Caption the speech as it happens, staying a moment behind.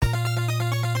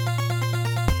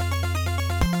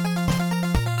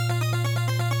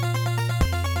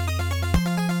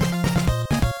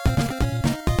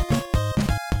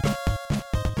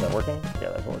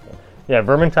Yeah,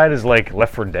 Vermintide is like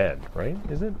Left 4 Dead, right?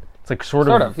 Is it? It's like sort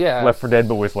of yeah. Left 4 Dead,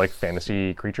 but with like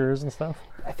fantasy creatures and stuff.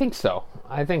 I think so.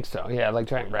 Yeah, like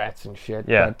giant rats and shit.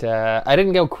 Yeah. But I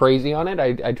didn't go crazy on it.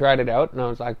 I tried it out, and I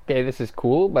was like, okay, this is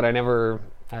cool, but I don't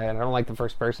like the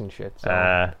first person shit. So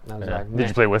I was like, Did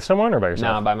you play with someone or by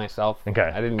yourself? nah, by myself. Okay.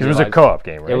 I didn't Because it was a realize- co-op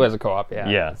game, right? It was a co-op, yeah.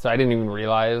 Yeah. So I didn't even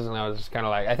realize, and I was just kind of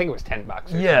like, I think it was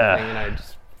 $10 or Yeah. something, and I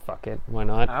just, fuck it, why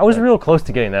not? I was real close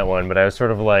to getting that one, but I was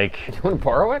sort of like You want to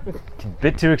borrow it? a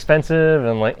bit too expensive,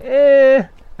 and like,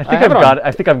 I think have it on-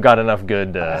 I think I've got enough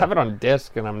good. I have it on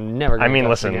disc, and I'm never I going to mean, touch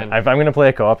listen, it again. if I'm going to play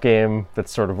a co-op game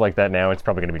that's sort of like that now, it's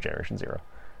probably going to be Generation Zero.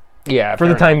 Yeah, For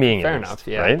the fair time enough. being, Fair at least, enough,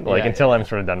 yeah. right? Like, Yeah, until yeah. I'm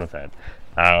sort of done with that.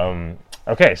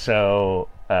 Okay, so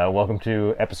welcome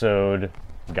to episode...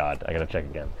 God, I got to check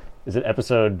again. Is it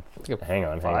episode... Hang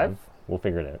on. 5? We'll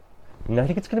figure it out. No, I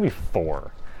think it's going to be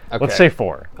 4. Okay. Let's say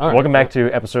 4. All right, Welcome back to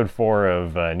episode 4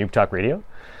 of Noob Talk Radio.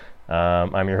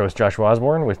 I'm your host, Joshua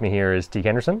Osborne. With me here is Teague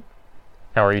Henderson.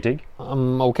 How are you, Teague?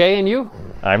 I'm okay, and you?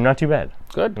 I'm not too bad.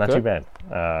 Good, Not good. too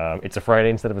bad. It's a Friday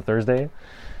instead of a Thursday,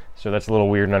 so that's a little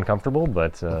weird and uncomfortable,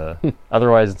 but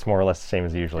otherwise it's more or less the same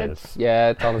as it usually is.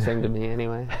 Yeah, it's all the same to me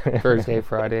anyway. Thursday,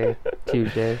 Friday,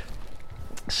 Tuesday.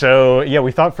 So, yeah,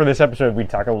 we thought for this episode we'd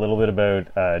talk a little bit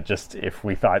about just if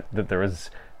we thought that there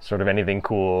was sort of anything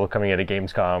cool coming out of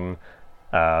Gamescom.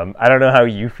 I don't know how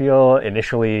you feel.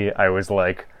 Initially, I was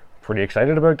like pretty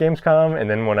excited about Gamescom, and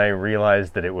then when I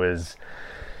realized that it was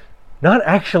not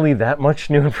actually that much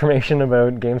new information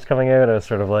about games coming out, I was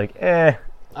sort of like,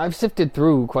 I've sifted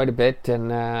through quite a bit,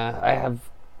 and I have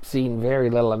seen very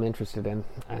little I'm interested in.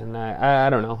 And I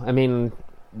don't know. I mean,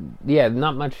 yeah,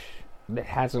 not much that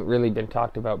hasn't really been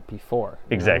talked about before.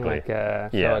 You know? Exactly. Like, Yeah.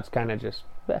 So it's kind of just...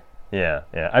 Yeah.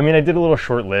 I mean, I did a little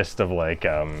short list of like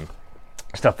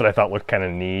stuff that I thought looked kind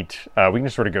of neat. We can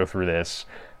just sort of go through this.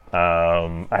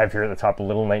 I have here at the top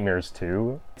Little Nightmares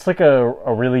 2. It's like a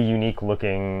really unique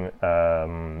looking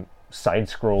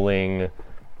side-scrolling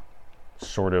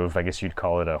sort of, I guess you'd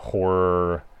call it a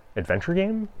horror adventure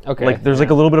game. Okay, Like there's like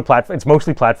a little bit of platform. It's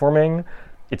mostly platforming.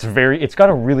 It's got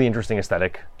a really interesting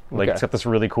aesthetic. Like Okay. it's got this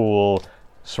really cool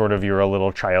sort of you're a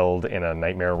little child in a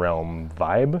nightmare realm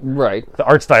vibe. Right. The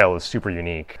art style is super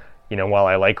unique. You know, while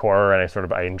I like horror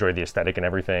and I enjoy the aesthetic and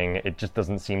everything, it just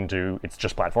doesn't seem to. It's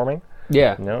just platforming,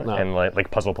 Yeah. you know, no. and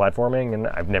like puzzle platforming. And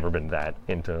I've never been that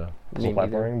into puzzle Me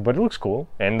neither. platforming, but it looks cool.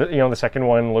 And the second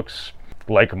one looks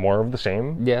like more of the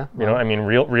same. Yeah, You know, well. I mean,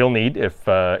 real neat if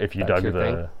you dug your the.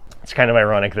 thing. It's kind of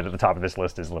ironic that at the top of this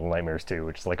list is Little Nightmares 2,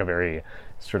 which is like a very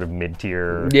sort of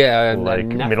mid-tier, Yeah, like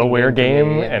nothing middleware game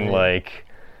to me, game, yeah, and yeah. like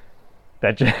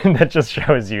that just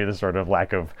shows you the sort of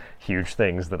lack of huge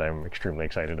things that I'm extremely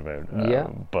excited about. Yeah.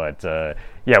 But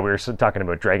yeah, we were talking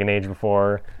about Dragon Age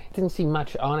before. Didn't see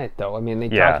much on it though. I mean, they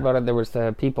Yeah. talked about it. There was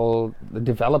the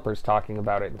developers talking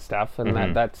about it and stuff, and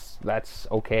that's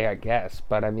okay, I guess.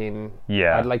 But I mean,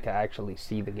 Yeah. I'd like to actually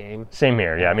see the game. Same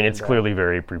here. Yeah, I mean, it's And, clearly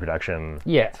very pre-production.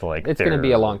 Yeah, It's like it's going to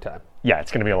be a long time. Yeah,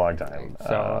 it's going to be a long time.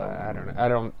 So I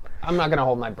don't know. I'm not going to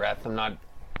hold my breath. I'm not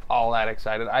all that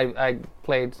excited. I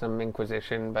played some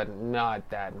Inquisition, but not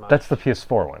that much. That's the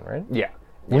PS4 one, right? yeah.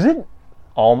 Was it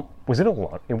a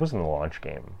launch? It wasn't a launch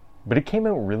game, but it came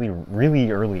out really, really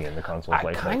early in the console's I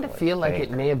life kind of cycle, feel like think.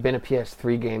 it may have been a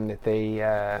PS3 game that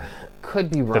they could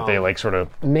be wrong. That they like sort of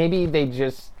Maybe they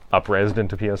just. up-resed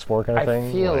into PS4 kind of I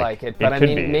thing. feel like it, but I could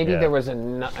mean, be, maybe yeah. there was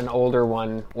an older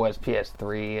one was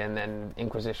PS3, and then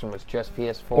Inquisition was just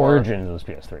PS4. Origins was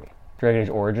PS3. Dragon Age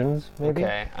Origins, maybe.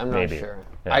 Okay, I'm not Maybe. sure.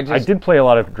 Yeah. I did play a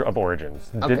lot of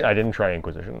Origins. Okay. I didn't try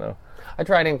Inquisition though. I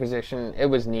tried Inquisition. It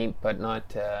was neat, but not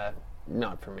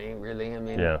for me, really. I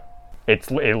mean, Yeah, it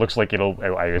looks like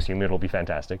I assume it'll be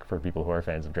fantastic for people who are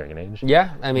fans of Dragon Age.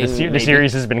 Yeah, I mean, The maybe.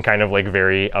 series has been kind of like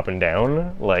very up and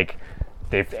down. Like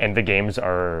the games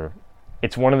are.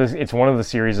 It's one of the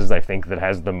series I think that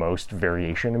has the most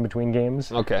variation in between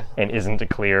games. Okay. And isn't a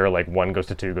clear like 1 goes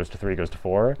to 2 goes to 3 goes to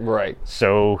 4. Right.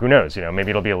 So who knows? You know,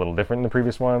 maybe it'll be a little different than the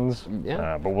previous ones.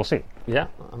 Yeah. But we'll see. Yeah,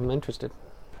 I'm interested.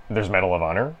 There's Medal of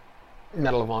Honor.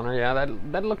 Medal of Honor, yeah,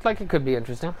 that looked like it could be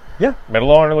interesting. Yeah,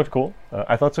 Medal of Honor looked cool.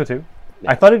 I thought so too.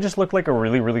 I thought it just looked like a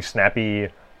really, really snappy.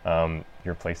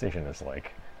 Your PlayStation is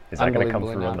like, is that going to come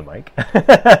through on the mic?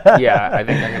 Yeah, I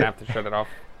think I'm gonna have to shut it off.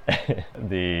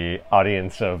 The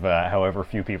audience of however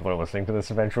few people are listening to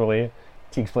this eventually,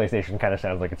 Teague's PlayStation kind of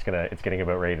sounds like it's getting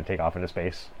about ready to take off into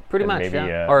space. Pretty And much, maybe,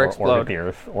 yeah. Or Or explode. orbit the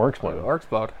Earth, or explode, Or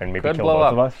explode. and maybe Could kill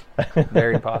blow both up. of us.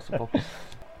 Very possible.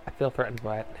 I feel threatened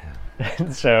by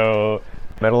it. So,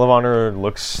 Medal of Honor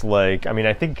looks like. I mean,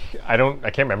 I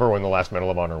can't remember when the last Medal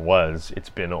of Honor was. It's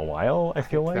been a while. I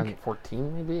feel like.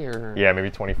 2014 maybe, or Yeah, maybe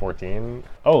 2014.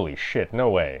 Holy shit! No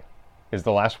way. Is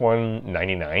the last one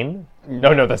 99?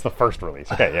 No, that's the first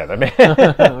release. Okay, yeah.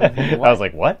 I was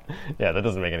like, what? Yeah, that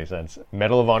doesn't make any sense.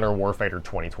 Medal of Honor Warfighter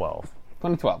 2012.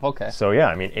 2012, okay. So yeah,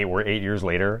 I mean, we're 8 years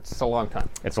later. It's a long time.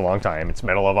 It's a long time. It's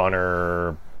Medal of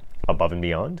Honor Above and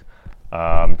Beyond.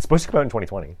 It's supposed to come out in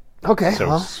 2020. Okay, So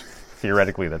well,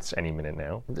 theoretically, that's any minute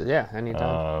now. yeah,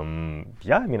 anytime.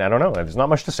 Yeah, I mean, I don't know. There's not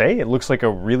much to say. It looks like a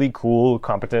really cool,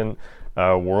 competent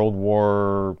World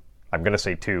War... I'm going to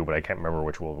say 2, but I can't remember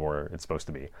which World War it's supposed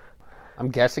to be. I'm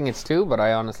guessing it's 2, but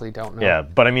I honestly don't know. Yeah,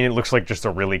 but I mean, it looks like just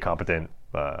a really competent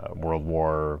World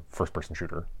War first-person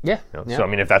shooter. Yeah, You know? yeah. So I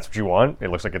mean, if that's what you want, it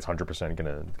looks like it's 100%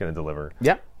 gonna deliver.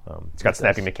 Yeah. It's got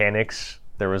snappy mechanics.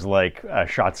 There was like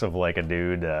shots of like a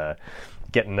dude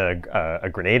getting a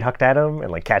grenade hucked at him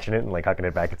and like catching it and like hucking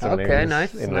it back at somebody. Okay,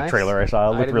 nice. In nice. the trailer I saw,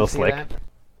 it looked didn't real see slick. that.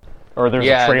 Or there's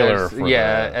a trailer for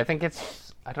I think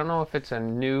it's... I don't know if it's a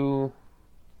new...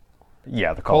 the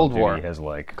Call of Cold War. Duty has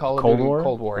like Call of Cold Duty, War,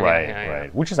 Cold War, yeah, right, yeah.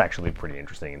 right, which is actually pretty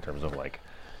interesting in terms of like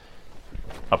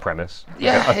a premise,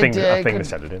 Yeah, a thing it to could-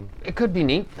 set it in. It could be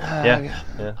neat. Yeah.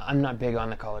 I'm not big on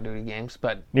the Call of Duty games,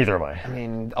 but Neither am I. I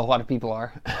mean, a lot of people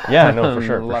are. Yeah, no, for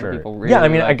sure, A for lot sure. of people really Yeah, I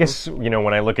mean, I like guess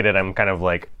when I look at it, I'm kind of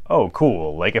like, oh,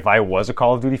 cool. Like if I was a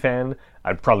Call of Duty fan,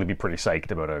 I'd probably be pretty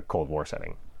psyched about a Cold War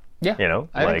setting. Yeah, You know,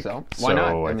 I like, think so. Why not?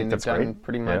 so I I mean, think they've that's done great.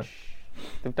 pretty Yeah. much.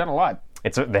 They've done a lot.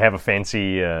 They have a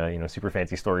fancy, super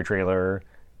fancy story trailer.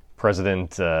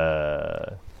 President,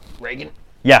 Reagan.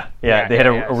 yeah, Yeah, they had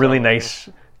yeah, a yeah, really so- nice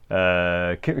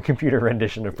computer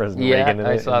rendition of President Yeah, Reagan. In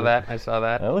I it. saw that. I saw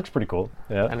that. It looks pretty cool.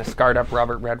 Yeah. And a scarred up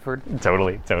Robert Redford.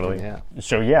 Totally. Yeah.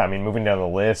 So yeah, I mean, moving down the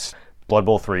list, Blood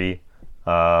Bowl 3,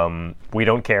 We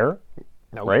Don't Care,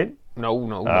 No. right?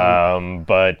 No.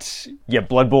 But yeah,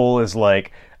 Blood Bowl is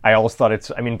like, I always thought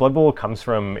Blood Bowl comes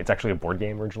from, it's actually a board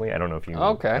game originally. I don't know if you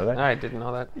Okay. know that. I didn't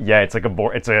know that. Yeah, it's like a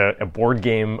board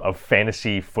game of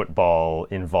fantasy football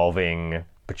involving,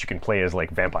 but you can play as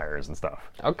like vampires and stuff.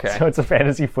 Okay. So it's a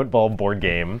fantasy football board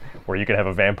game where you can have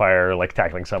a vampire like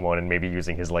tackling someone and maybe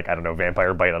using his like, I don't know,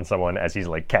 vampire bite on someone as he's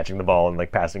like catching the ball and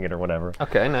like passing it or whatever.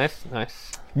 Okay, nice.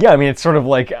 Yeah, I mean, it's sort of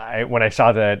like when I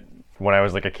saw that when I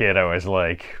was like a kid, I was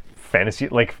like fantasy,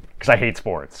 like, because I hate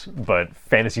sports, but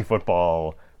fantasy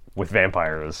football with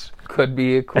vampires. Could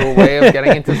be a cool way of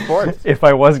getting into sports. If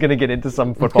I was going to get into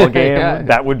some football game, Yeah.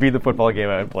 that would be the football game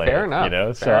I would play. Fair enough, You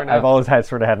know, so fair enough. I've always had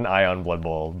an eye on Blood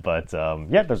Bowl, but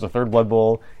yeah, there's a third Blood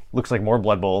Bowl. Looks like more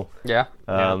Blood Bowl. Yeah.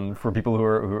 For people who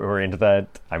are into that,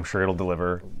 I'm sure it'll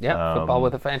deliver. Yeah, football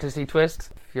with a fantasy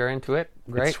twist. If you're into it,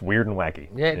 great. It's weird and wacky.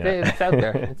 Yeah, it's out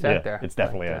there. It's out there. It's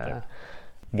definitely But, out there.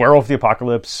 Werewolf the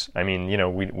Apocalypse. I mean,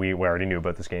 we already knew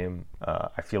about this game.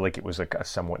 I feel like it was like a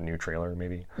somewhat new trailer,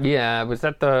 maybe. Yeah, was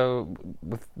that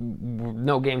with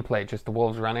no gameplay, just the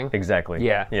wolves running? Exactly.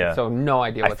 Yeah. Yeah. So no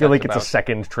idea what I feel that's like it's about. a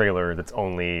second trailer that's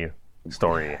only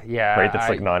story. Yeah, Right. That's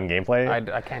like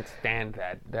non-gameplay. I can't stand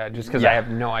that just because Yeah. I have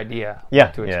no idea yeah.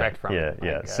 what to expect from it.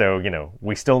 Yeah. Like, So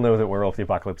we still know that Werewolf the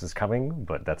Apocalypse is coming,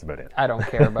 but that's about it. I don't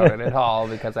care about it at all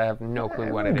because I have no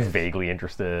clue what it is. Vaguely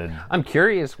interested. I'm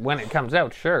curious when it comes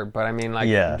out, sure, but I mean, like,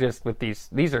 Yeah. just with these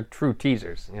are true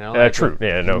teasers, you know? Like, True.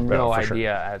 Yeah. No. no for sure.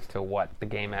 idea as to what the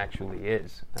game actually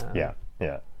is. Yeah.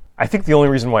 I think the only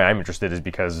reason why I'm interested is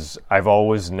because I've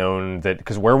always known that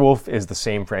because Werewolf is the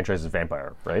same franchise as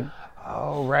Vampire, right?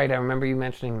 Oh, right. I remember you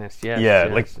mentioning this. Yes. Yeah,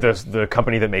 yes, like the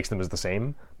company that makes them is the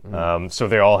same. So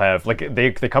they all have like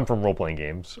they come from role playing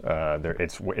games.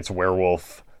 It's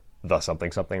Werewolf the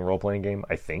something role playing game,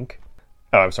 I think.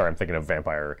 Oh, I'm sorry, I'm thinking of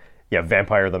Vampire. Yeah,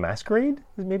 Vampire the Masquerade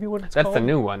is maybe what it's That's called. the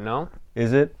new one, no?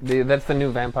 Is it? That's the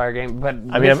new vampire game. But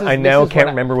I mean, I now can't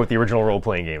remember what the original role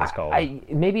playing game is called.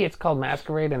 Maybe it's called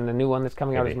Masquerade, and the new one that's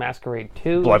coming out is Maybe. Masquerade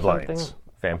 2 or something. Bloodlines.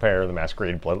 Vampire the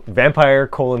Masquerade Vampire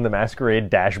the Masquerade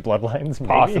Bloodlines. Maybe?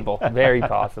 Possible, very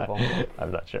possible.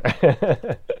 I'm not sure.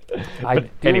 I do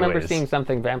remember anyways. seeing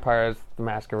something Vampires the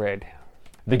Masquerade.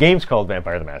 The game's called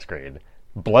Vampire the Masquerade.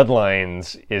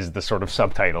 Bloodlines is the sort of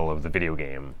subtitle of the video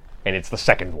game, and it's the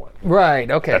second one Right.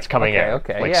 Okay. that's coming okay, out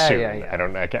Okay. like yeah, soon. yeah,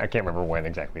 yeah. I can't remember when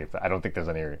exactly. I don't think there's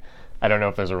any. I don't know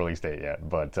if there's a release date yet,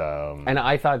 but And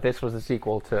I thought this was a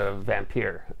sequel to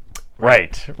Vampire.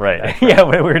 right. Yeah,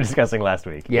 we were discussing last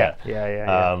week. Yeah.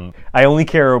 I only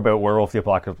care about Werewolf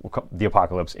the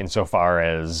Apocalypse insofar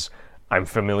as I'm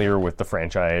familiar with the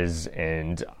franchise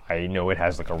and I know it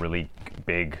has like a really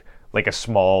big, like a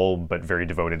small but very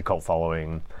devoted cult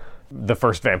following. The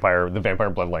first the Vampire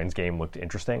Bloodlines game looked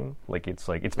interesting.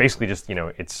 It's basically just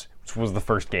it was the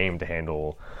first game to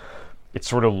handle. It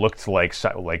sort of looked like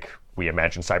we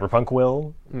imagine Cyberpunk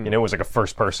will. It was like a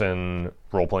first-person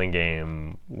role-playing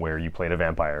game where you played a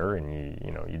vampire and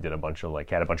you did a bunch of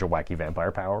had a bunch of wacky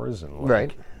vampire powers and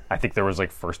Right. I think there was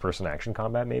first-person action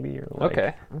combat maybe or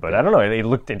Okay. But I don't know. It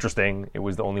looked interesting. It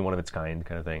was the only one of its kind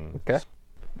of thing. Okay.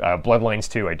 Bloodlines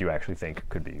 2, I do actually think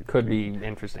could be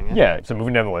Interesting. Yeah. Yeah. So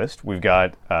moving down the list, we've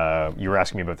got. You were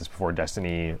asking me about this before.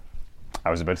 Destiny. I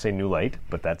was about to say New Light,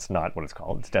 but that's not what it's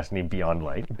called. It's Destiny Beyond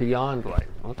Light. Beyond Light.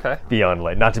 Okay. Beyond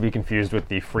Light, not to be confused with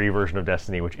the free version of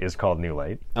Destiny, which is called New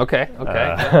Light. Okay.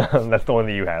 That's the one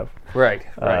that you have. Right.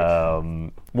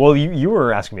 Well, you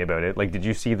were asking me about it. Did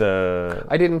you see the?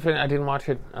 I didn't watch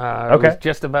it. It Okay. was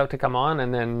just about to come on,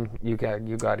 and then you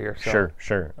got here. So.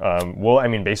 Sure. Well, I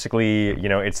mean, basically,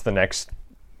 it's the next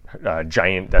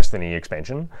giant Destiny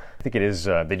expansion. I think it is.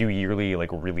 They do yearly,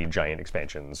 really giant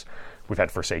expansions. We've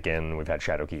had Forsaken, we've had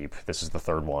Shadowkeep. This is the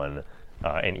third one,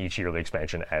 and each yearly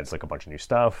expansion adds a bunch of new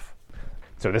stuff.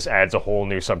 So this adds a whole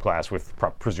new subclass with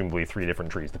presumably 3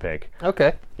 different trees to pick.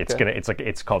 Okay.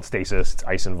 It's called Stasis. It's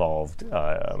ice involved.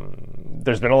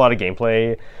 There's been a lot of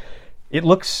gameplay. It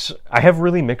looks. I have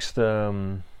really mixed.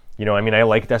 I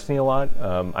like Destiny a lot.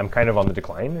 I'm kind of on the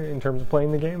decline in terms of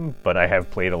playing the game, but I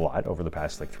have played a lot over the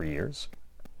past 3 years.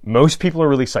 Most people are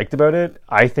really psyched about it.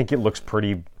 I think it looks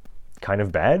pretty kind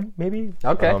of bad, maybe.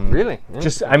 Okay, really? Yeah.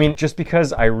 Just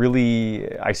because I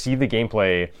see the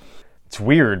gameplay. It's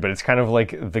weird, but it's kind of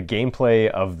the gameplay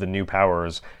of the new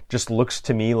powers just looks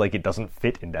to me like it doesn't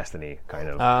fit in Destiny, kind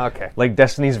of. Okay.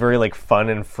 Destiny's very fun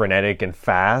and frenetic and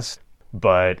fast,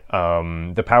 but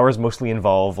the powers mostly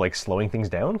involve slowing things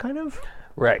down, kind of.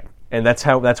 Right. And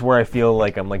that's where I feel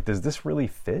does this really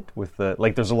fit with the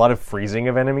there's a lot of freezing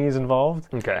of enemies involved.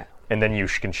 Okay. And then you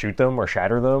can shoot them or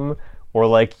shatter them,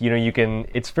 or you can.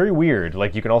 It's very weird.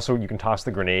 You can toss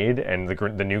the grenade, and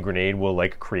the new grenade will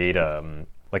create a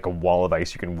wall of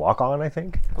ice you can walk on, I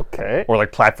think. Okay. Or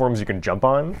platforms you can jump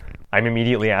on. I'm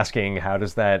immediately asking, how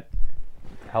does that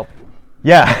help?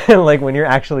 Yeah, when you're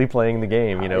actually playing the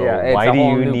game, why do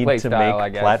you need to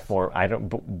make platform?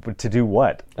 But to do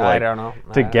what? I don't know.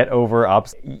 To get over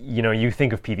ups, you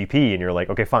think of PvP and you're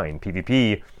okay, fine,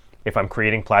 PvP. If I'm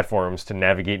creating platforms to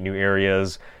navigate new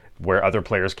areas where other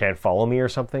players can't follow me or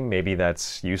something, maybe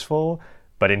that's useful.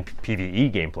 But in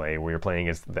PvE gameplay, where you're playing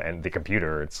as the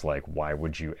computer, it's why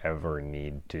would you ever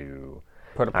need to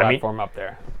put a platform up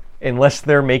there? Unless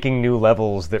they're making new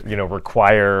levels that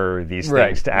require these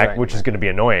things to act, which is going to be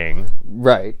annoying.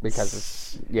 Right,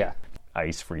 because it's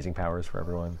ice freezing powers for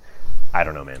everyone. I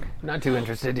don't know, man. Not too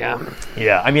interested. Yeah.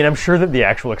 Yeah, I mean, I'm sure that the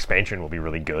actual expansion will be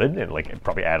really good and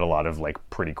probably add a lot of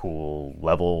pretty cool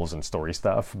levels and story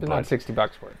stuff. But not $60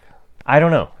 worth. I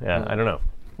don't know. Yeah, I don't know.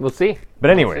 We'll see.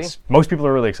 But anyways, most people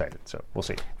are really excited, so we'll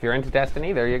see. If you're into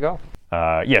Destiny, there you go.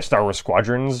 Star Wars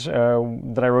Squadrons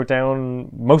that I wrote down,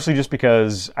 mostly just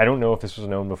because I don't know if this was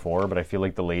known before, but I feel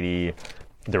like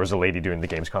there was a lady doing the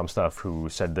Gamescom stuff who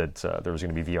said that there was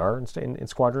going to be VR in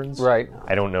Squadrons. Right.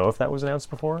 I don't know if that was announced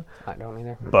before. I don't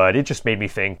either. But it just made me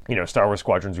think, Star Wars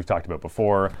Squadrons we've talked about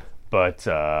before, but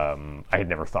I had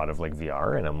never thought of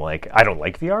VR, and I'm I don't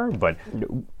like VR, but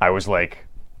I was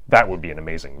that would be an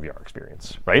amazing VR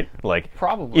experience, right?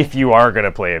 Probably. If you are going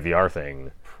to play a VR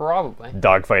thing. Probably.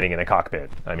 Dogfighting in a cockpit.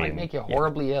 I mean, might make you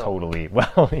horribly ill. Totally.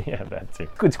 Well, yeah, that too.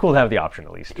 It's cool to have the option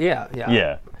at least. Yeah.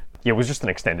 Yeah, it was just an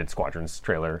extended Squadrons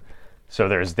trailer. So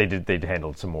they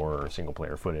handled some more single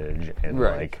player footage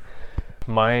and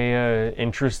my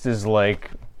interest is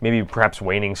maybe perhaps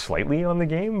waning slightly on the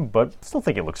game, but still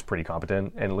think it looks pretty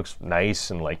competent and it looks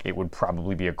nice and it would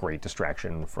probably be a great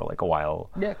distraction for a while.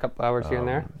 Yeah, a couple hours here and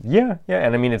there. Yeah,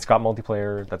 and I mean it's got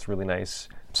multiplayer. That's really nice.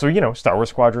 So Star Wars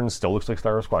Squadrons still looks like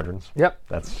Star Wars Squadrons. Yep.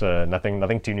 That's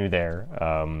nothing too new there.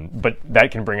 But that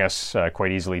can bring us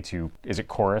quite easily to, is it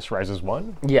Chorus Rises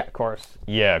 1? Yeah, Chorus.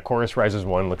 Yeah, Chorus Rises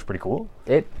 1 looks pretty cool.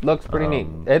 It looks pretty neat.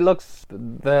 It looks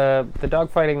the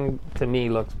dogfighting to me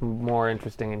looks more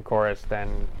interesting in Chorus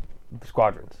than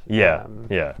Squadrons. Yeah.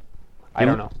 I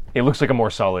don't know. It looks like a more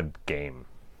solid game.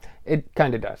 It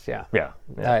kind of does. Yeah. Yeah.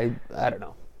 I don't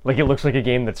know. It looks like a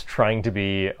game that's trying to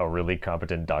be a really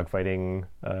competent dogfighting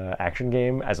action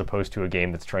game, as opposed to a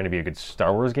game that's trying to be a good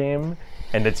Star Wars game,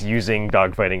 and that's using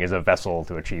dogfighting as a vessel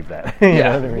to achieve that. You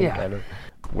know what I mean? Kind of.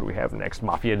 What do we have next?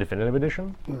 Mafia Definitive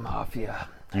Edition? Mafia.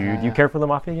 Do you care for the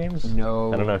Mafia games?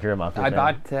 No. I don't know if you're a Mafia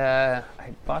fan.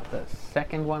 I bought the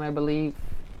second one, I believe,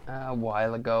 a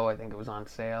while ago. I think it was on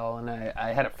sale, and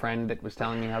I had a friend that was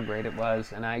telling me how great it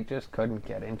was, and I just couldn't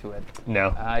get into it.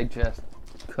 No. I just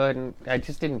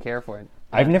didn't care for it.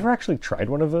 I've never actually tried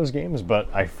one of those games, but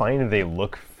I find they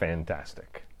look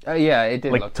fantastic. Yeah, it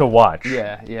did look to watch.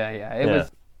 Yeah. It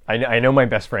was. I know my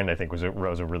best friend, I think, was a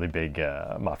really big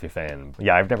Mafia fan.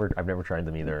 Yeah, I've never tried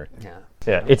them either. Yeah.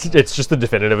 Yeah, it's just the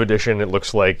definitive edition. It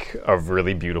looks like a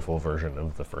really beautiful version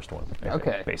of the first one. I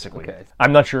think, basically. Okay.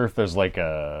 I'm not sure if there's like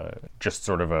just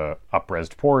sort of a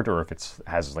up-resed port or if it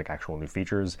has like actual new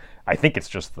features. I think it's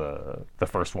just the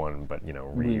first one, but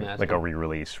like a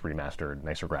re-release, remastered,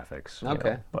 nicer graphics.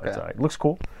 Okay. But it looks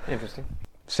cool. Interesting.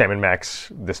 Sam &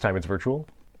 Max. This time it's virtual.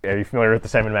 Are you familiar with the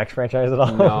Sam & Max franchise at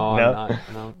all? No, I'm not.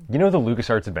 No. You know the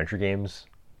LucasArts adventure games?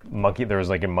 There was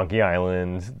like in Monkey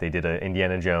Island, they did a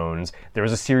Indiana Jones. There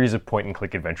was a series of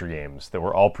point-and-click adventure games that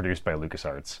were all produced by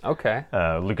LucasArts. Okay.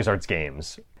 LucasArts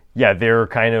games. Yeah, they're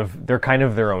kind of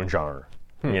their own genre.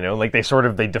 Like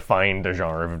they defined a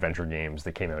genre of adventure games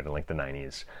that came out in like the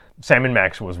 90s. Sam &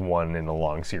 Max was one in a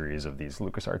long series of these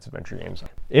LucasArts adventure games.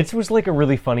 It was like a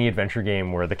really funny adventure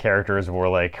game where the characters were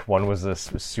like, one was a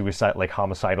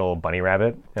homicidal bunny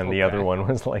rabbit, and the other one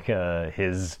was like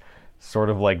his sort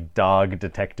of like dog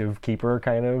detective keeper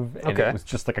kind of. And it was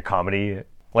just like a comedy.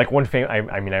 Like one I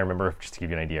remember, just to give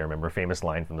you an idea, I remember a famous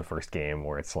line from the first game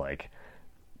where it's like,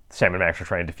 Sam & Max are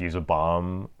trying to defuse a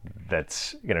bomb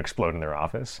that's going to explode in their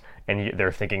office, and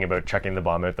they're thinking about chucking the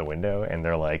bomb out the window, and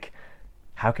they're like,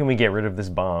 how can we get rid of this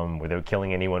bomb without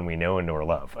killing anyone we know and or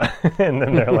love? And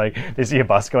then they're like, they see a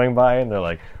bus going by, and they're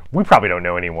like, we probably don't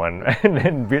know anyone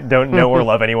and don't know or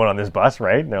love anyone on this bus,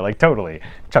 right? And they're like, totally.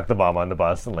 Chuck the bomb on the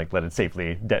bus and like let it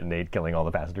safely detonate, killing all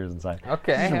the passengers inside.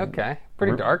 Okay.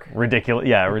 Pretty dark. Ridiculous.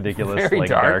 Yeah, ridiculous. Very like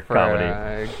dark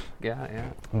comedy.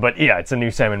 Yeah. But yeah, it's a new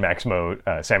Sam & Max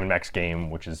Sam & Max game,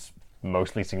 which is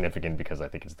mostly significant because I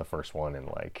think it's the first one in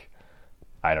like,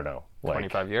 I don't know, like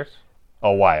 25 years?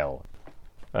 A while.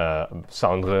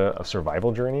 Sangre, a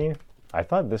survival journey. I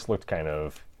thought this looked kind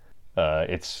of,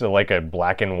 it's like a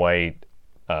black and white,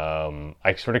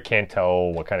 I sort of can't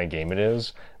tell what kind of game it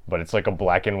is, but it's like a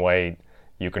black and white,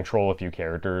 you control a few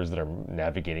characters that are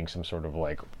navigating some sort of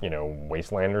like,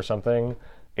 wasteland or something.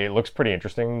 It looks pretty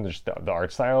interesting. Just the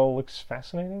art style looks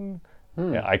fascinating.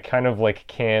 Yeah, I kind of like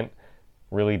can't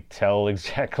really tell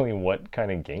exactly what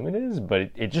kind of game it is, but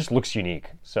it just looks unique.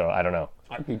 So I don't know.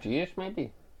 RPG-ish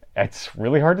maybe? It's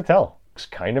really hard to tell. It's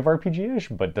kind of RPG-ish,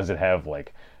 but does it have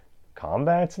like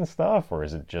combats and stuff, or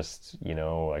is it just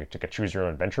like a choose your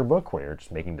own adventure book where you're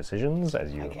just making decisions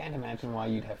as you? I can't imagine why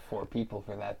you'd have 4 people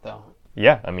for that though.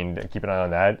 Yeah, I mean, keep an eye on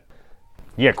that.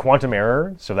 Yeah, Quantum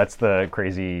Error. So that's the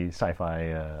crazy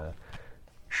sci-fi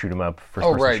shoot 'em up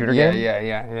first-person shooter game. Yeah.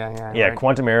 Yeah, right.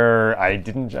 Quantum Error. I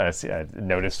didn't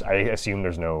notice. I assume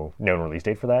there's no known release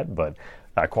date for that, but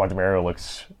Quantum Error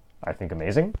looks, I think,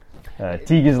 amazing.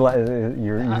 Teague is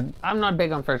I'm not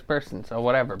big on first person, so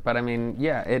whatever. But I mean,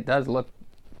 yeah, it does look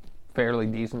fairly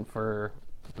decent for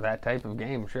that type of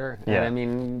game, sure. Yeah. And I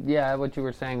mean, yeah, what you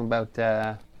were saying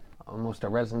about almost a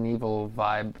Resident Evil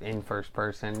vibe in first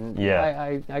person.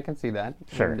 Yeah, I can see that.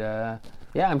 Sure. And,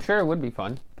 yeah, I'm sure it would be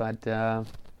fun, but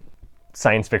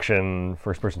science fiction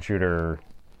first person shooter,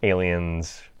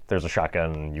 aliens. There's a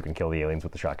shotgun. You can kill the aliens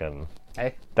with the shotgun.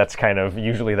 Hey, that's kind of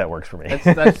usually that works for me.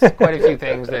 That's quite a few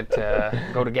things that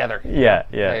go together. Yeah.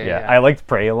 I liked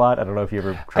Prey a lot. I don't know if you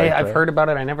ever tried Prey. I've heard about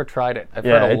it. I never tried it. I've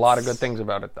heard a lot of good things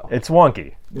about it, though. It's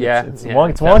wonky. Yeah, it's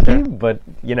wonky, but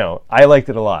I liked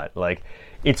it a lot. Like,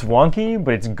 it's wonky,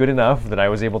 but it's good enough that I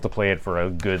was able to play it for a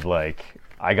good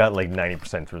I got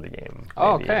 90% through the game.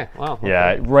 Oh, okay. Wow. Okay.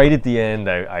 Yeah, right at the end,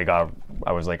 I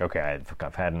was like, okay,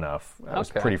 I've had enough. I was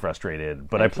pretty frustrated,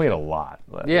 but I played a lot.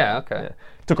 Yeah, okay. Yeah.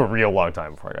 It took a real long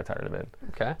time before I got tired of it.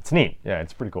 Okay. It's neat. Yeah,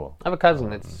 it's pretty cool. I have a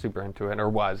cousin that's super into it, or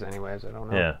was anyways. I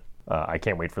don't know. Yeah. I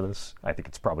can't wait for this. I think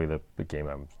it's probably the game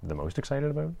I'm the most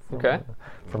excited about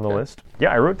from the list.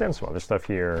 Yeah, I wrote down some other stuff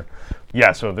here.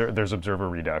 Yeah, so there's Observer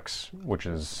Redux,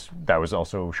 that was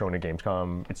also shown at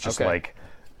Gamescom. It's just like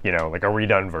a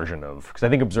redone version of, because I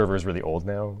think Observer is really old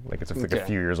now. Like, it's like a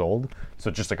few years old. So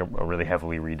it's just like a really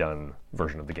heavily redone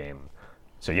version of the game.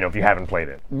 So, if you haven't played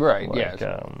it. Right,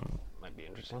 might be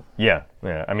interesting. Yeah.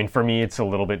 I mean, for me, it's a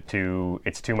little bit too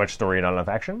much story and not enough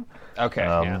action.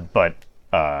 Okay, But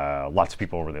lots of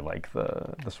people really like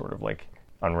the sort of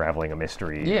unraveling a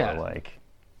mystery or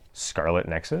Scarlet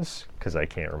Nexus, because I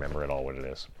can't remember at all what it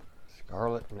is.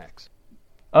 Scarlet Nexus.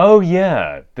 Oh,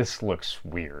 yeah. This looks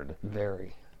weird.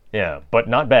 Very. Yeah, but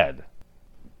not bad.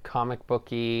 Comic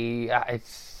booky.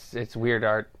 It's weird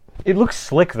art. It looks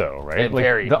slick though, right?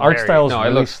 The art very, style is no, really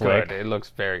it looks slick. Good. It looks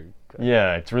very good.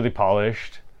 Yeah, it's really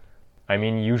polished. I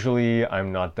mean, usually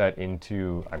I'm not that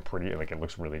into. I'm pretty it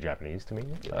looks really Japanese to me,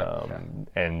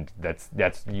 and that's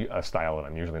a style that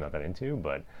I'm usually not that into.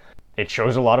 But it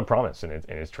shows a lot of promise in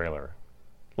its trailer,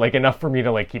 enough for me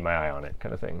to keep my eye on it,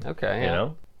 kind of thing. Okay, you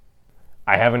know.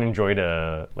 I haven't enjoyed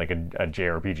a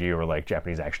JRPG or like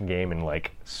Japanese action game in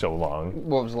like so long.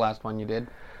 What was the last one you did?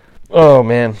 Oh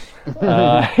man,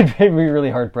 it made me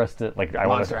really hard pressed to like. I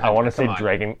want to say come on.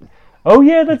 Dragon. Oh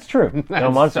yeah, that's true. That's No,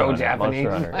 Monster so Hunter. Japanese.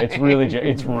 Monster Hunter. It's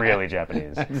really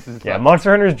Japanese. This is Yeah, like- Monster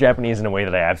Hunter is Japanese in a way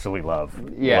that I absolutely love.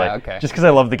 Yeah, Like, okay. Just because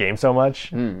I love the game so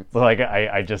much, like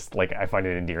I just like I find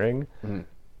it endearing.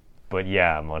 But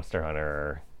yeah, Monster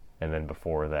Hunter, and then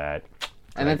before that,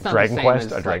 And it's not Dragon the same Quest,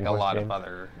 as a like Dragon a Quest lot game? of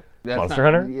other. That's Monster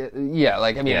not- Hunter? Yeah,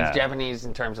 like I mean, Yeah. it's Japanese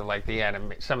in terms of like the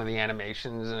some of the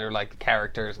animations and they're like the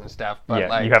characters and stuff. But yeah,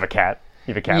 like you have a cat.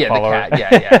 You have a cat yeah, follower. the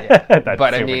cat. Yeah. That's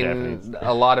But I super mean, Japanese.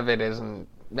 a lot of it isn't.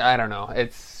 I don't know.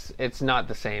 It's not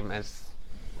the same as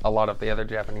a lot of the other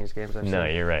Japanese games I've No,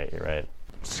 seen. you're right. You're right.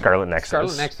 Scarlet Nexus.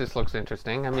 Scarlet Nexus looks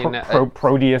interesting. I mean,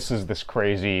 Proteus is this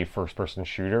crazy first-person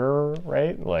shooter,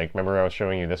 right? Like, remember I was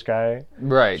showing you this guy?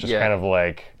 right? Just Yeah. kind of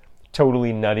like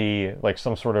totally nutty, like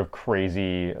some sort of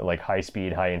crazy, like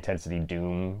high-speed, high-intensity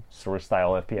Doom sort of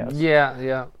style FPS.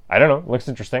 Yeah. I don't know. Looks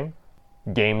interesting.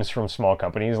 Games from small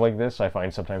companies like this, I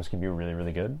find sometimes can be really,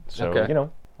 really good. So Okay. you know,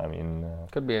 I mean,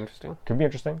 Could be interesting. could be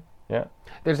interesting. Yeah.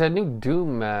 There's a new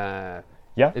Doom.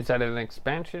 Yeah. Is that an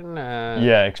expansion?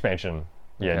 Yeah. Expansion.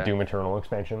 Yeah. Okay. Doom Eternal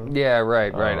expansion. Yeah.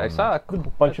 Right. I saw a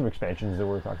bunch of expansions that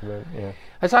we're talking about. Yeah.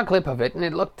 I saw a clip of it, and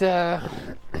it looked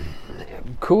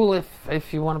cool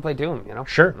if you want to play Doom, you know?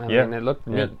 Sure, I yeah. mean, it looked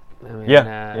Yeah. neat. I mean,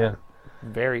 Yeah.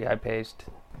 Very high-paced.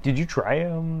 Did you try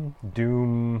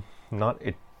Doom? Not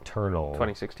Eternal.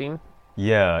 2016?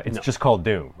 Yeah, it's just called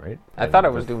Doom, right? I thought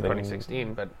it was The Doom thing-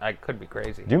 2016, but I could be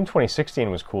crazy. Doom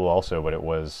 2016 was cool also, but it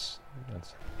was.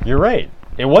 You're right.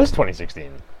 It was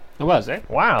 2016. It was, eh?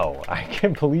 Wow, I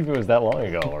can't believe it was that long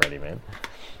ago already, man.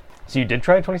 So you did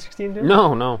try 2016 Doom?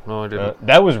 No, I didn't.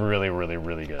 That was really, really,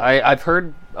 really good. I've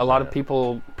heard a lot of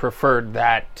people preferred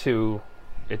that to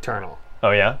Eternal. Oh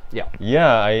yeah. Yeah.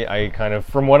 Yeah, I kind of,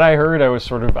 from what I heard, I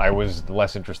was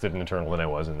less interested in Eternal than I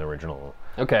was in the original.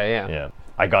 Okay, yeah. Yeah,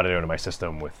 I got it out of my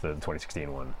system with the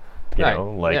 2016 one. You Right, know,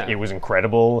 like yeah. it was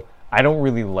incredible. I don't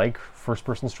really like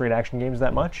first-person straight action games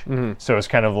that much, so it's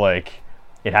kind of like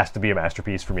it has to be a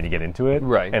masterpiece for me to get into it.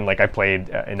 Right. And like I played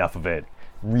enough of it,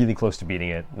 really close to beating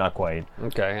it, not quite,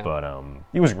 Okay, yeah. but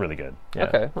it was really good. Yeah,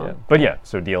 Okay, yeah. well. But yeah,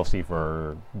 so DLC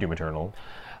for Doom Eternal.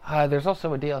 There's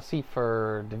also a DLC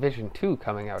for Division 2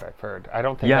 coming out, I've heard. I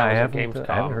don't think Yeah, that I was at haven't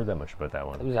Gamescom. heard that much about that It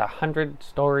one. was a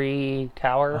 100-story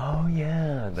tower. Oh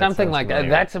yeah, that Something sounds like that. familiar.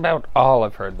 That's about all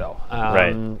I've heard, though.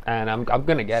 Right. And I'm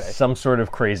gonna get it. Some sort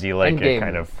of crazy, like a Endgame.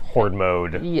 kind of horde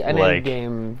mode, Yeah, an like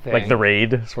endgame thing. like the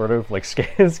raid, sort of like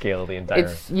scale the entire.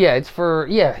 It's for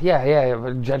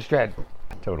Judge Dredd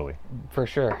Totally. for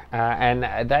sure, and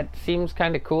that seems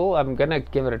kind of cool. I'm gonna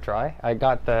give it a try. I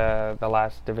got the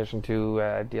last Division 2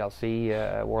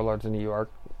 DLC, Warlords of New York,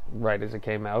 right as it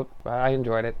came out. I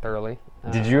enjoyed it thoroughly.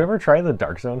 Did you ever try the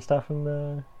Dark Zone stuff in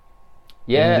the?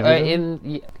 Yeah,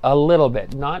 Division? a little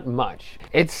bit, not much.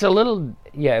 It's a little,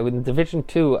 in Division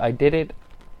 2, I did it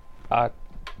a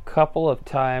couple of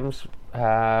times.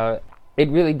 It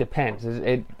really depends.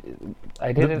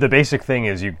 I did it. The basic thing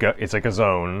is you go. It's like a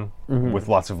zone with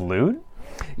lots of loot.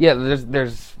 Yeah,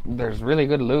 there's really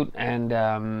good loot, and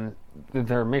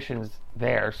there are missions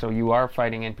there, so you are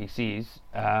fighting NPCs,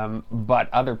 but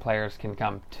other players can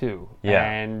come too. Yeah.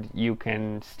 And you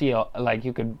can steal, like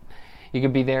you could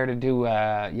be there to do.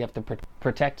 You have to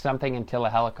protect something until a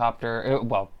helicopter.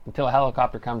 Until a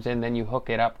helicopter comes in, then you hook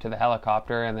it up to the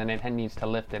helicopter, and then it needs to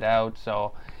lift it out.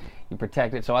 So you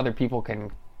protect it, so other people can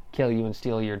kill you and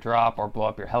steal your drop or blow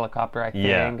up your helicopter. I think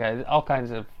Yeah. all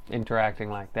kinds of interacting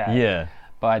like that. Yeah.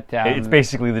 But It's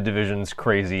basically the Division's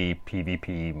crazy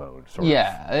PvP mode. Sort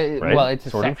yeah, of, right? well, it's a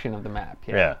Sort of? section of the map.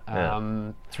 Yeah, yeah.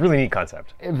 It's a really neat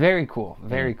concept. Very cool,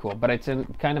 very cool. But it's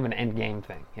kind of an end game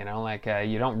thing, you know. Like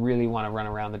you don't really want to run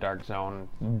around the dark zone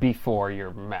before you're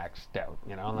maxed out,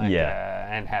 you know. Like,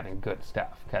 and having good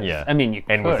stuff. 'Cause, Yeah. I mean, you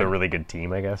And could. with a really good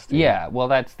team, I guess. Too. Yeah, well,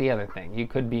 that's the other thing. You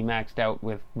could be maxed out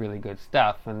with really good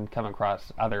stuff and come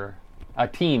across a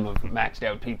team of maxed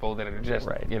out people that are just,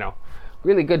 you know,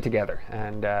 really good together.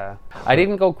 And I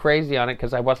didn't go crazy on it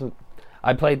because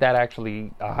I played that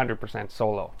actually 100%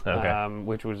 solo, Okay.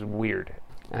 which was weird.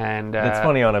 And It's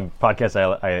funny, on a podcast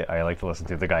I like to listen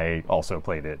to, the guy also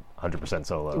played it 100%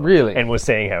 solo. Really? And was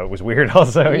saying how it was weird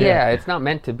also. Yeah, it's not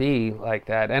meant to be like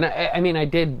that. And I mean, I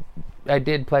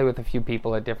did play with a few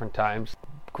people at different times.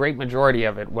 Great majority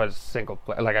of it was single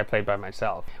play. Like I played by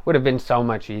myself. Would have been so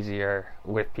much easier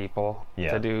with people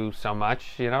to do so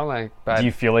much, you know. Like, but Do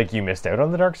you feel like you missed out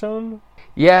on the Dark Zone?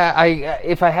 yeah,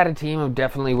 if I had a team, I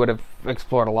definitely would have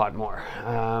explored a lot more.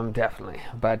 Definitely.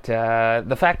 But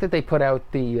the fact that they put out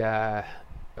the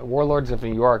Warlords of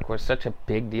New York was such a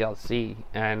big DLC,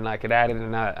 and like it added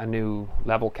a new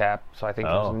level cap. So I think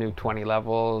there was a new 20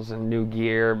 levels and new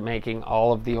gear, making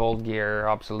all of the old gear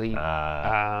obsolete.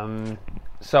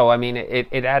 So I mean,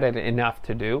 it added enough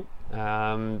to do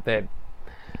that.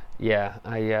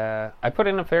 Yeah, I put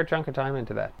in a fair chunk of time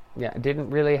into that. Yeah, I didn't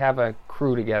really have a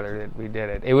crew together that we did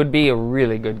it. It would be a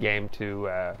really good game to,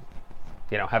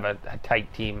 have a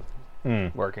tight team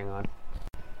working on.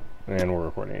 And we're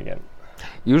recording again.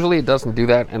 Usually it doesn't do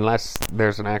that unless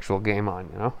there's an actual game on,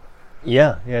 you know?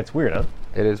 Yeah, it's weird, huh?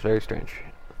 It is very strange.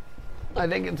 I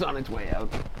think it's on its way out.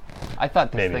 I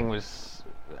thought this thing was...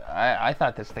 I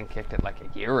thought this thing kicked it like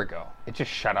a year ago. It just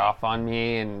shut off on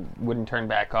me and wouldn't turn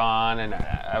back on, and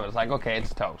I was like, okay,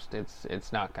 it's toast.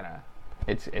 It's not gonna...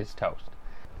 It's toast.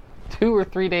 2 or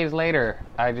 3 days later,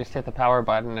 I just hit the power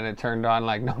button and it turned on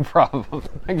like no problem.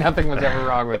 Like nothing was ever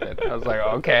wrong with it. I was like,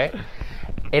 okay.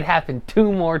 It happened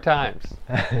 2 more times,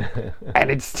 and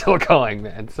it's still going,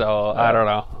 man. So I don't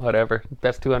know, whatever.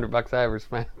 Best $200 I ever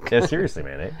spent. Yeah, seriously,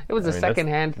 man. It was a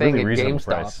secondhand thing really at GameStop,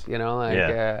 price. you know, like.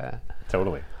 Yeah.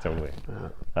 Totally.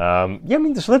 I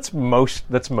mean, so that's most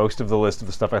of the list of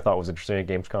the stuff I thought was interesting at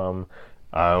Gamescom.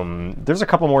 There's a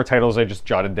couple more titles I just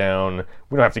jotted down.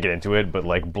 We don't have to get into it, but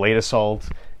like Blade Assault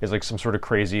is like some sort of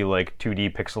crazy like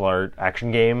 2D pixel art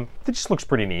action game that just looks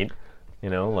pretty neat. You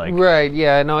know, like right,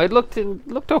 yeah, no, it looked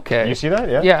okay. You see that?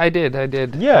 Yeah. Yeah, I did.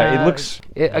 Yeah, it looks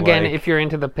again, like, if you're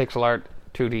into the pixel art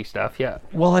 2D stuff, yeah.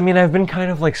 Well, I mean, I've been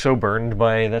kind of like so burned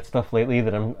by that stuff lately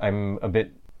that I'm a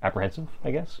bit apprehensive,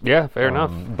 I guess. Yeah, fair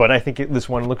enough. But I think this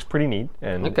one looks pretty neat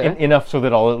and enough so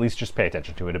that I'll at least just pay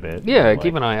attention to it a bit. Yeah, and,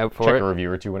 keep an eye out for check it. A review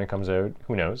or two when it comes out.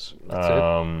 Who knows?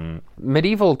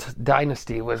 Medieval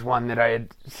Dynasty was one that I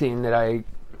had seen that I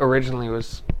originally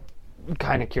was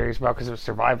kind of curious about because it was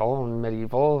survival and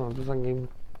medieval. I was thinking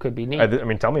could be neat. I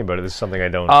mean, tell me about it. This is something I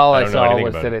don't. All I don't saw know anything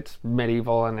was about. that it's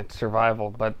medieval and it's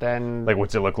survival, but then Like,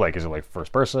 what's it look like? Is it like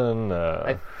first person?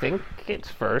 I think it's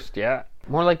first. Yeah,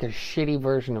 more like a shitty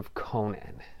version of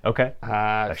Conan. Okay.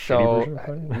 Shitty version of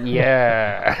Conan?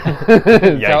 Yeah.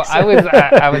 So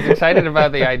I was excited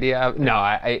about the idea of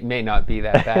it may not be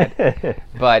that bad,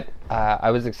 but I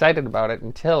was excited about it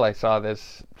until I saw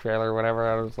this trailer or whatever.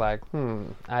 I was like,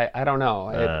 I don't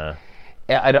know.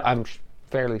 I'm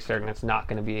fairly certain it's not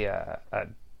going to be a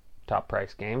top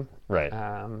price game, Right.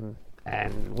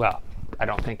 and well, I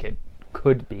don't think it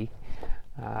could be.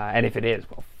 And if it is,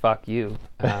 well, fuck you.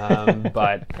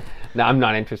 But no, I'm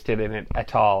not interested in it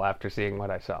at all after seeing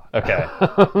what I saw. Okay.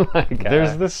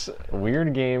 There's this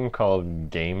weird game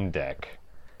called Game Deck.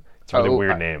 It's a really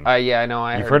weird name. Yeah, I know.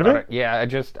 You've heard of it? Yeah,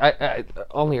 I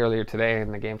only earlier today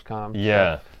in the Gamescom.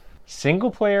 Yeah.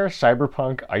 Single-player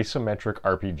cyberpunk isometric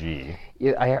RPG.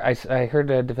 Yeah, I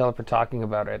heard a developer talking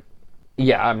about it.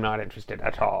 Yeah, I'm not interested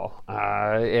at all.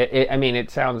 I mean, it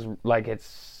sounds like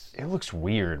it's... It looks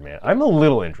weird, man. I'm a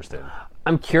little interested.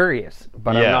 I'm curious,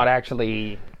 but I'm not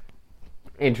actually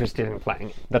interested in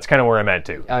playing it. That's kind of where I'm at,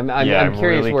 too. I'm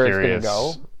curious really where curious. it's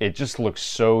going to go. It just looks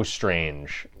so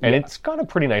strange. And it's got a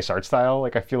pretty nice art style.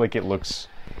 Like, I feel like it looks...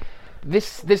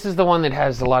 This is the one that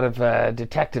has a lot of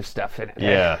detective stuff in it.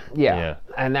 Yeah.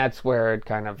 And that's where it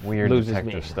kind of weird loses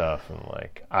detective me. stuff and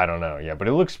like I don't know. Yeah, but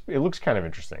it looks kind of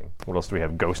interesting. What else do we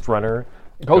have? Ghost Runner.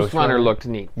 Ghost Runner looked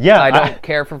neat. Yeah, I don't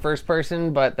care for first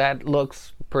person, but that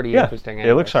looks pretty interesting.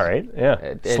 It looks alright.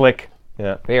 Yeah, slick.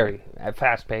 Yeah, very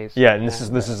fast paced. Yeah, and this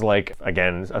is like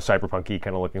again a cyberpunky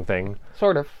kind of looking thing.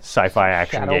 Sort of sci-fi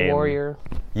action Shadow game. Warrior.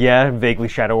 Yeah, vaguely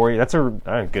Shadow Warrior. That's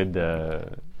a good.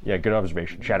 Good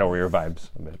observation. Shadow Warrior vibes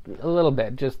a bit. A little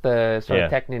bit, just the sort of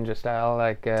Tech Ninja style,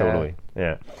 like totally.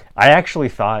 Yeah, I actually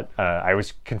thought I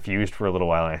was confused for a little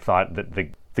while, and I thought that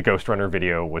the Ghost Runner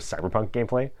video was Cyberpunk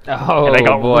gameplay. Oh, and I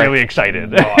got boy. really excited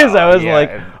because I was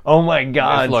like, "Oh my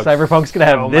god, Cyberpunk's gonna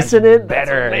have this in it?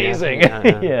 Better, that's amazing!"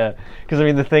 Yeah, because I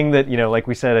mean, the thing that like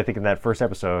we said, I think in that first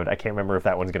episode, I can't remember if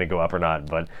that one's gonna go up or not,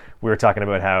 but we were talking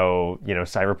about how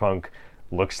Cyberpunk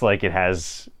looks like it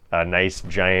has a nice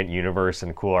giant universe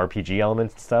and cool RPG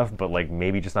elements and stuff, but like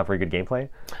maybe just not very good gameplay.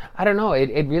 I don't know.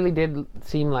 It really did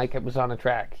seem like it was on a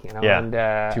track, Yeah, and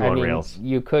too on rails.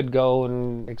 You could go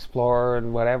and explore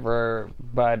and whatever,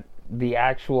 but the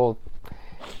actual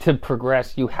to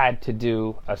progress, you had to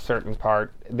do a certain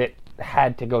part that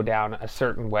had to go down a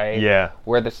certain way. Yeah.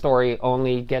 Where the story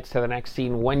only gets to the next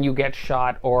scene when you get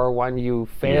shot or when you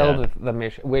failed the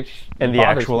mission, which and the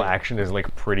actual me. action is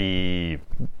like pretty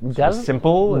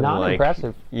simple. Not and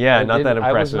impressive. Yeah, not that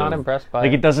impressive. I was not impressed by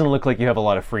it doesn't look like you have a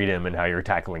lot of freedom in how you're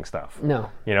tackling stuff. No.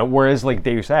 Whereas like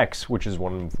Deus Ex, which is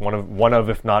one of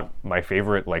if not my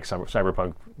favorite like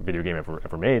cyberpunk video game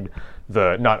ever made,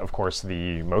 not of course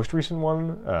the most recent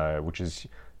one, which is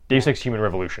Deus Ex Human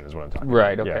Revolution is what I'm talking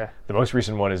Right, about. okay. Yeah. The most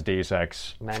recent one is Deus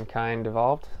Ex. Mankind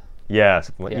Evolved? Yeah,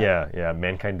 yeah.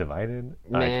 Mankind Divided?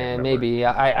 I can't remember. Maybe.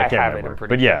 I can't have remember. it, I'm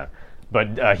pretty But sure. yeah,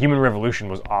 but Human Revolution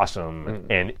was awesome,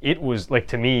 and it was, like,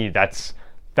 to me, that's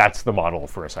the model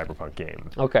for a cyberpunk game.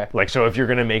 Okay. Like, so if you're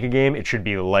going to make a game, it should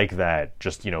be like that,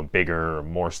 just, bigger,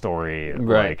 more story,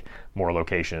 Right. like, more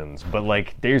locations. But,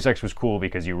 like, Deus Ex was cool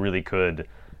because you really could,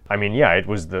 I mean, yeah, it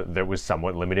was that was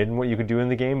somewhat limited in what you could do in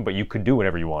the game, but you could do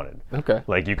whatever you wanted. Okay.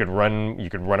 Like, you could run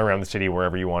around the city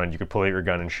wherever you wanted. You could pull out your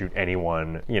gun and shoot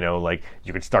anyone. Like,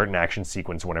 you could start an action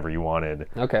sequence whenever you wanted.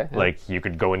 Okay. Yeah. Like, you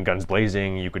could go in guns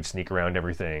blazing. You could sneak around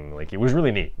everything. Like, it was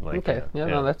really neat. Like, Okay. Yeah,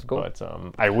 no, that's cool. But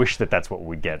I wish that's what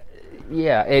we'd get.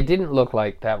 Yeah, it didn't look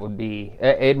like that would be.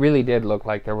 It really did look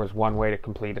like there was one way to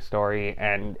complete a story,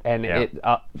 and Yeah. it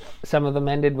some of them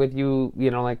ended with you,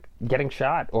 like getting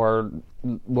shot or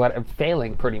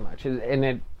failing pretty much,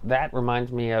 and that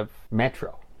reminds me of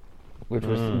Metro, which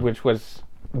was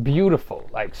beautiful,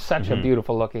 like such a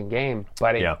beautiful looking game,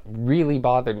 but it really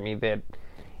bothered me that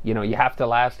you have to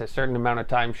last a certain amount of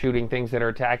time shooting things that are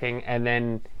attacking, and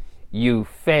then you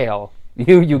fail.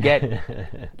 You get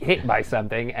hit by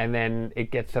something, and then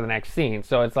it gets to the next scene.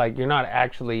 So it's like you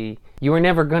were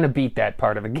never going to beat that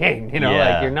part of the game.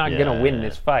 Like you're not going to win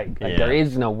this fight. Like there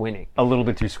is no winning. A little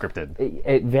bit too scripted.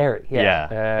 It very,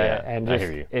 Yeah. and I just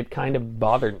hear you. it kind of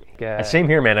bothered me. Same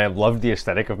here, man. I loved the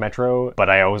aesthetic of Metro, but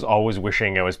I was always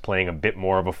wishing I was playing a bit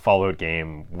more of a Fallout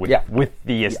game with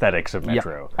the aesthetics of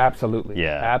Metro. Yeah, absolutely.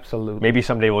 Yeah. Absolutely. Maybe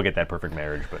someday we'll get that perfect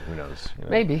marriage, but who knows?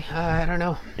 Maybe. I don't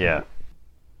know. Yeah.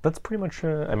 That's pretty much,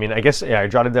 I guess, I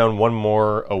jotted down one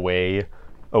more away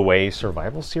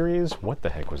survival series. What the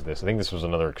heck was this? I think this was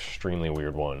another extremely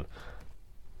weird one.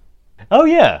 Oh,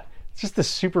 yeah. It's just this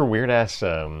super weird-ass,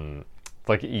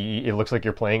 like, it looks like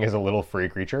you're playing as a little free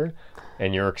creature,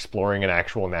 and you're exploring an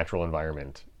actual natural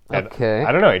environment. And Okay.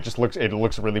 I don't know, it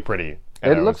looks really pretty.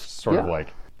 And It I was looks- sort of yeah.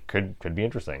 like, could be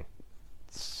interesting.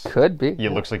 Could be.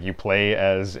 It looks like you play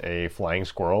as a flying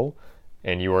squirrel,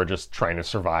 and you are just trying to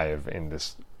survive in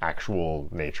this actual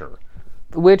nature.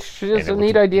 Which And is it a looks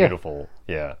neat idea. Beautiful.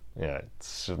 Yeah.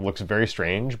 It looks very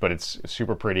strange, but it's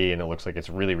super pretty, and it looks like it's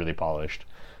really, really polished.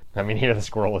 I mean, the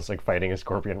squirrel is like fighting a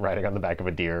scorpion riding on the back of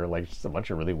a deer, like just a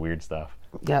bunch of really weird stuff.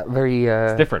 Yeah, very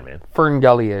It's different, man. Fern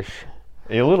Gully-ish.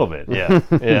 A little bit, yeah.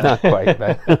 Yeah. Not quite,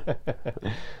 but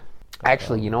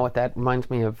actually, you know what that reminds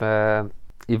me of?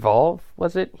 Evolve,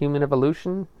 was it? Human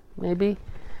Evolution, maybe?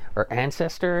 Or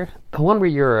Ancestor? The one where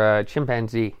you're a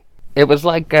chimpanzee. It was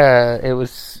like, it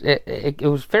was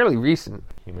fairly recent.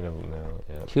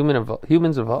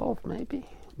 Humans Evolve, maybe?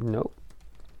 Nope.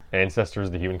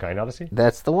 Ancestors, the Humankind Odyssey?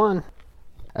 That's the one.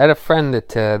 I had a friend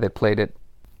that played it.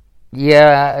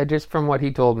 Yeah, just from what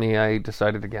he told me, I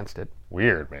decided against it.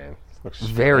 Weird, man. Looks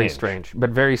Very strange, but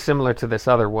very similar to this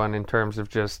other one in terms of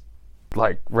just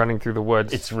like running through the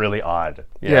woods. It's really odd.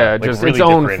 Yeah, like, just really its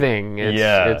own different. thing. It's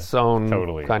its own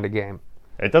kind of game.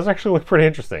 It does actually look pretty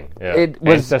interesting. Yeah. It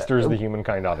was- Ancestors, the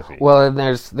Humankind Odyssey. Well, and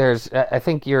there's I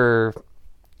think you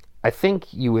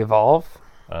evolve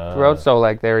throughout. So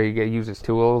like there you use his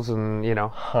tools, and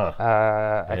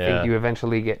I think you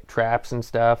eventually get traps and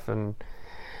stuff, and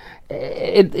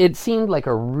it seemed like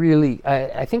a really.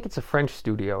 I think it's a French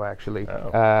studio actually.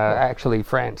 Actually,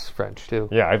 French too.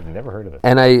 Yeah, I've never heard of it.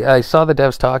 And I saw the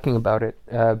devs talking about it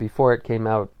before it came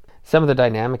out. Some of the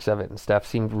dynamics of it and stuff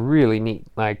seemed really neat.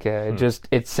 Like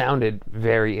it sounded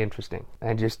very interesting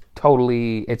and just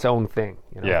totally its own thing.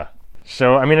 Yeah.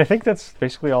 So I mean, I think that's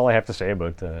basically all I have to say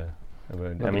about.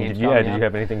 I mean, did you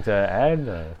have anything to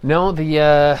add? No,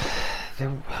 there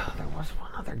was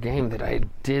one other game that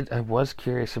I was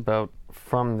curious about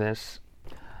from this.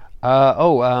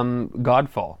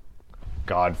 Godfall.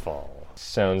 Godfall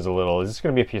sounds a little. Is this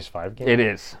going to be a PS5 game? It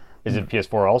is. Is it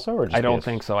PS4 also, or just? I don't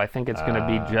think so. I think it's going to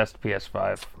be just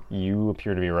PS5. You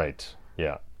appear to be right.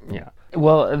 Yeah. Yeah.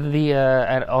 Well,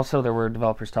 and also there were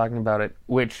developers talking about it,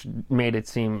 which made it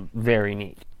seem very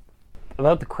neat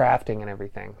about the crafting and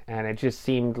everything, and it just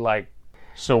seemed like.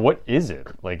 So what is it?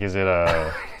 Like, is it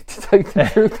a? To tell you the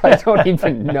truth, I don't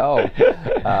even know.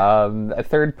 A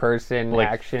third-person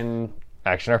action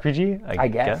RPG, I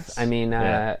guess. I mean,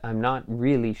 I'm not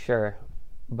really sure,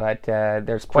 but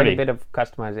there's quite a bit of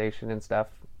customization and stuff.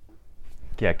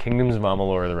 Yeah, Kingdoms of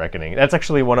Amalur: The Reckoning. That's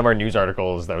actually one of our news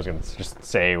articles that I was going to just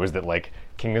say was that, like,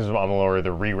 Kingdoms of Amalur: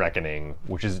 The Re-Reckoning,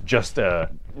 which is just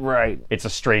it's a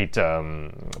straight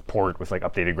port with like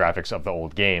updated graphics of the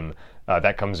old game.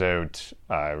 That comes out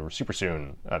super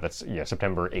soon. That's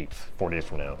September 8th, 4 days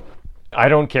from now. I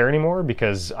don't care anymore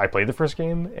because I played the first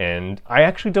game and I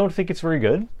actually don't think it's very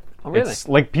good. Oh, really? It's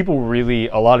like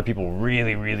a lot of people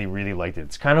really liked it.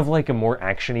 It's kind of like a more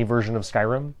actiony version of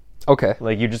Skyrim. Okay.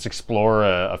 Like you just explore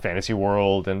a fantasy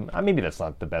world, and maybe that's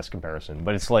not the best comparison,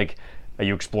 but it's like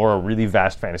you explore a really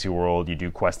vast fantasy world. You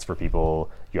do quests for people.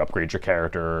 You upgrade your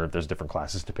character. There's different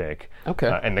classes to pick.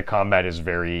 Okay. And the combat is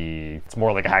it's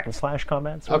more like a hack and slash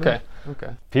combat. Sort of.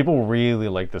 Okay. People really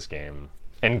like this game,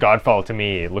 and Godfall to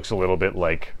me it looks a little bit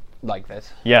like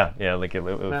this. Yeah, like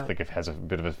it has a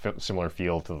bit of a similar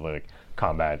feel to like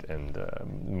combat and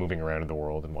moving around in the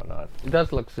world and whatnot. It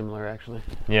does look similar, actually.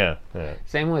 Yeah.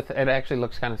 Same with, it actually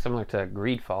looks kind of similar to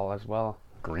Greedfall as well.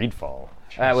 Greedfall.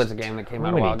 That was a game that came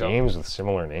out a while ago. How many games with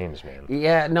similar names, man?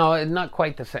 Yeah, no, not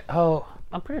quite the same. Oh,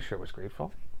 I'm pretty sure it was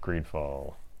Greedfall.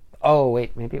 Greedfall. Oh,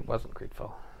 wait, maybe it wasn't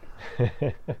Greedfall.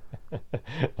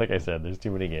 Like I said, there's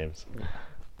too many games.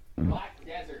 Black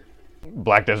Desert.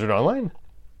 Black Desert Online?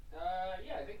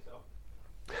 Yeah, I think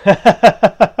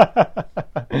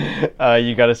so.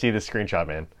 You got to see this screenshot,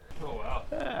 man. Oh, wow.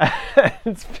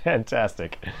 It's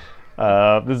fantastic.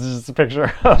 This is just a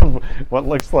picture of what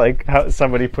looks like how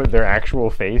somebody put their actual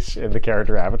face in the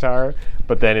character avatar,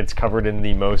 but then it's covered in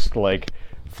the most like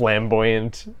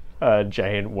flamboyant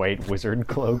giant white wizard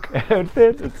cloak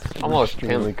outfit. It's almost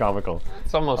extremely comical.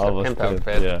 It's almost a pimp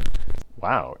outfit. Yeah.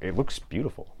 Wow, it looks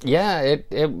beautiful. Yeah,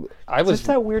 I was just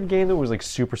that weird game that was like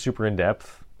super in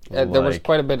depth. there was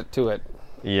quite a bit to it.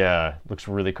 Yeah, looks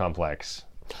really complex.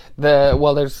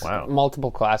 There's multiple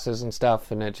classes and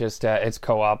stuff, and it just it's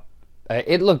co-op.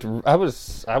 It looked. I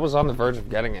was on the verge of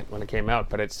getting it when it came out,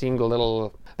 but it seemed a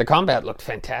little. The combat looked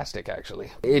fantastic, actually.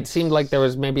 It seemed like there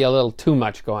was maybe a little too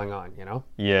much going on, you know?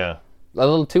 Yeah. A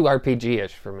little too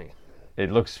RPG-ish for me.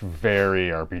 It looks very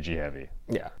RPG heavy.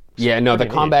 Yeah. Yeah, no, the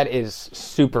combat is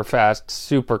super fast,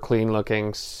 super clean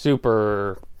looking,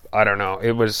 super... I don't know.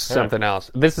 It was something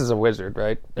else. This is a wizard,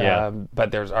 right? Yeah.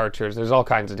 But there's archers. There's all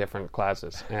kinds of different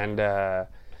classes. And,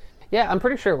 yeah, I'm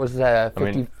pretty sure it was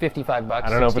 $55. I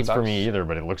don't know if it's for me either,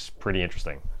 but it looks pretty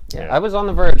interesting. Yeah, I was on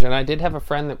the verge, and I did have a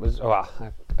friend that was...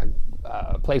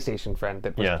 a PlayStation friend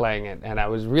that was playing it, and I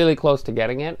was really close to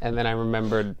getting it, and then I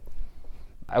remembered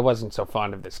I wasn't so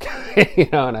fond of this guy, you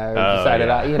know, and I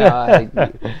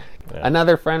decided,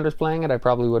 another friend was playing it, I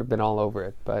probably would have been all over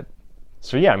it, but...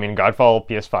 So yeah, I mean, Godfall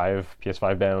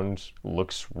PS5 bound,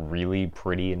 looks really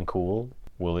pretty and cool.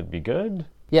 Will it be good?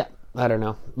 Yeah, I don't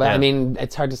know. But I mean,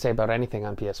 it's hard to say about anything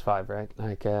on PS5, right?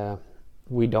 Like,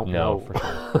 we don't know.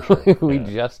 For sure. We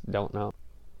just don't know.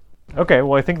 Okay,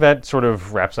 well, I think that sort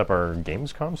of wraps up our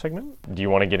Gamescom segment. Do you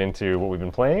want to get into what we've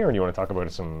been playing, or do you want to talk about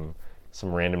some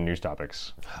random news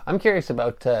topics? I'm curious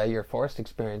about your Forest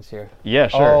experience here. Yeah,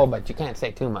 sure. Oh, but you can't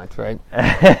say too much, right?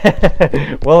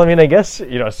 Well, I mean, I guess,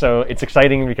 so it's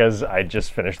exciting because I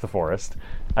just finished The Forest.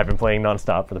 I've been playing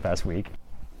nonstop for the past week.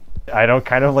 I don't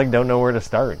know where to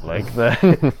start. Like, the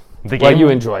game... Well, you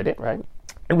enjoyed it, right?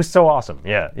 It was so awesome.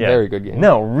 Yeah. Very good game.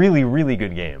 No, really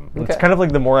good game. Okay. It's kind of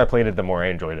like the more I played it, the more I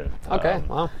enjoyed it. Okay,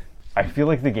 wow. I feel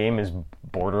like the game is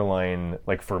borderline,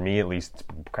 like for me at least,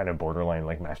 kind of borderline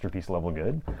like masterpiece level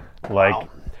good. Like,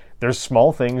 there's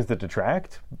small things that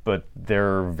detract, but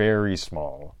they're very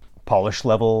small. Polish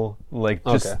level, like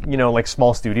just, like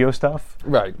small studio stuff.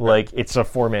 Right. Like, it's a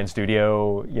 4-man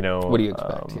studio, What do you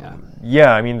expect,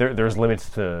 Yeah, I mean, there's limits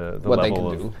to the what level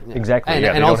they can of... do. Yeah. Exactly,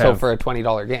 and also for a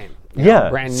 $20 game.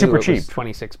 Brand new, super it cheap. was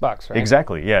 $26, right?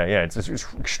 Exactly, yeah. It's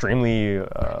extremely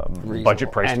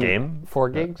budget-priced game. 4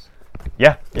 gigs?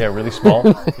 Yeah, really small.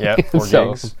 Yeah, 4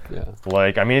 gigs. Yeah.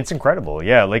 Like, I mean, it's incredible.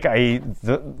 Yeah, like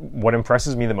what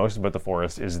impresses me the most about The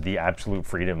Forest is the absolute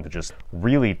freedom to just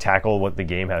really tackle what the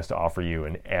game has to offer you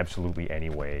in absolutely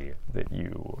any way that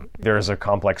you... There's a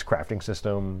complex crafting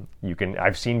system.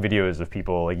 I've seen videos of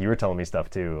people, like you were telling me stuff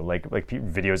too, like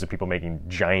videos of people making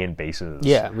giant bases.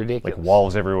 Yeah, ridiculous. Like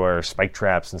walls everywhere, spike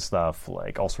traps and stuff,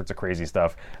 like all sorts of crazy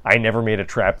stuff. I never made a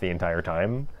trap the entire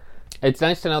time. It's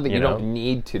nice to know that you don't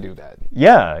need to do that.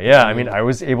 Yeah. I mean, I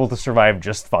was able to survive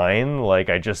just fine. Like,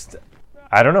 I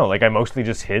don't know. Like, I mostly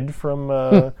just hid from...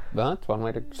 Well, that's one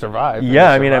way to survive.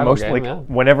 Yeah, I mean, I mostly...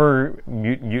 Whenever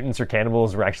mutants or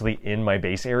cannibals were actually in my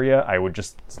base area, I would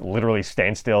just literally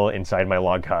stand still inside my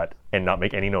log hut and not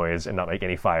make any noise and not make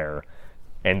any fire.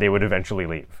 And they would eventually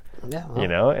leave. Yeah.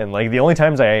 Well. And like the only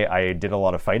times I did a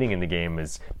lot of fighting in the game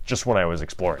is just when I was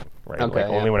exploring, right? Okay,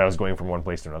 only when I was going from one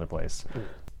place to another place.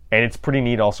 And it's pretty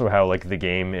neat also how like the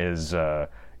game is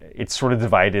it's sort of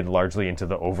divided largely into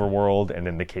the overworld and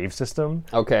then the cave system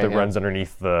that runs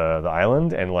underneath the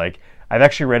island. And like I've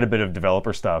actually read a bit of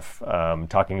developer stuff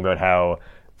talking about how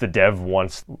the dev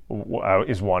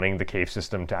is wanting the cave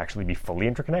system to actually be fully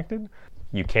interconnected.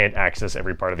 you can't access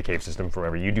every part of the cave system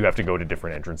from you do have to go to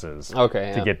different entrances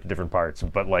Okay, to yeah. get the different parts.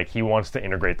 But like he wants to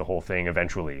integrate the whole thing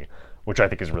eventually, which I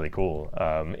think is really cool.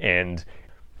 And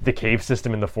the cave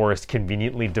system in the forest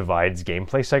conveniently divides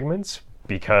gameplay segments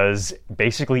because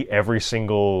basically every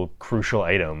single crucial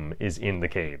item is in the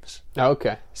caves.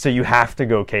 Okay. So you have to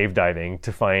go cave diving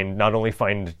to not only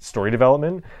find story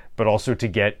development, but also to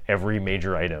get every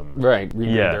major item. Right.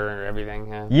 Rebreather, everything.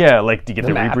 Yeah. Yeah, like to get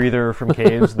the map. rebreather from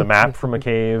caves, the map from a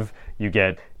cave. You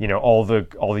get, all the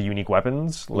unique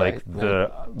weapons, like Right,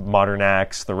 the modern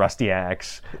axe, the rusty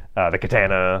axe, the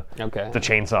katana, Okay. the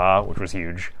chainsaw, which was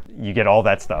huge. You get all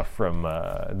that stuff from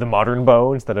the modern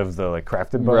bow instead of the like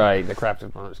crafted bow. Right. The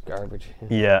crafted one was garbage.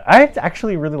 Yeah, I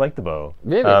actually really like the bow.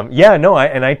 Really? Yeah, no,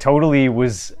 I totally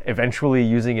was eventually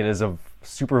using it as a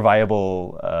super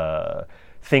viable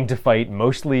thing to fight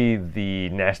mostly the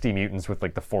nasty mutants with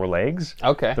like the 4 legs.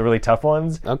 Okay. The really tough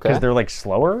ones. Okay. Because they're like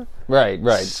slower. Right.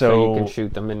 So you can So-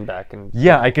 shoot them in back and.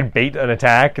 Yeah, I could bait an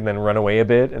attack and then run away a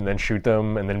bit and then shoot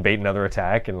them and then bait another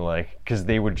attack and like, because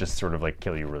they would just sort of like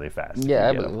kill you really fast. if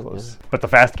Yeah, you get but- up close. But the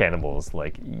fast cannibals,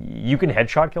 like you can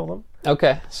headshot kill them.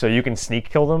 Okay. So you can sneak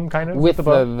kill them kind of With the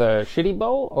bow. the shitty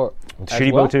bow or as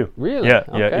Shitty well? bow too. Really? Yeah,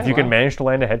 yeah. Okay, If you can wow. manage to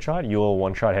land a headshot, you'll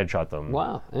one-shot headshot them.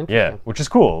 Wow. Interesting. Yeah, which is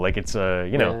cool. Like it's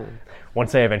Yeah.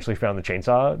 once I eventually found the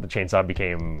chainsaw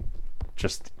became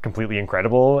just completely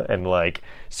incredible, and like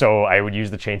so I would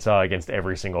use the chainsaw against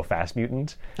every single fast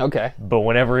mutant. Okay. But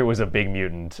whenever it was a big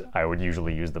mutant, I would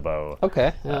usually use the bow.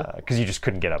 Okay. Yeah. Because you just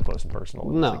couldn't get up close and personal.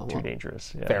 It was No, like, too well,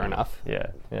 dangerous. Yeah. fair enough. Yeah,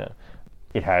 yeah.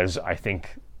 It has, I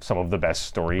think, some of the best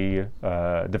story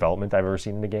development I've ever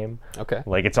seen in a game. Okay.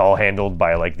 Like it's all handled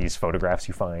by like these photographs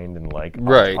you find and like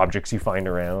Right. objects you find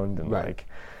around and Right. like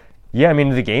yeah, I mean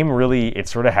the game really it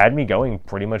sort of had me going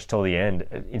pretty much till the end,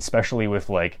 especially with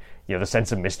like the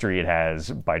sense of mystery it has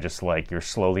by just like you're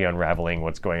slowly unraveling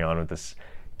what's going on with this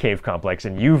cave complex.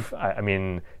 And I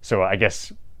mean, so I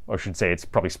guess I should say it's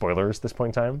probably spoilers at this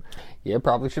point in time. Yeah.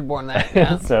 Probably should warn that.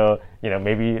 Yeah. So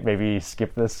maybe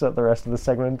skip this the rest of the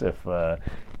segment if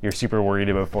you're super worried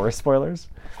about forest spoilers.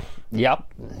 Yep.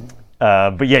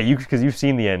 But yeah, because you've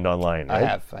seen the end online, right?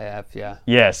 I have. Yeah.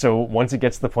 Yeah, so once it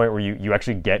gets to the point where you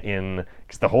actually get in,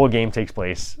 because the whole game takes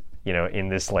place, in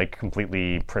this like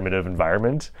completely primitive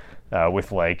environment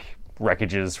with like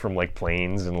wreckages from like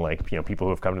planes and like people who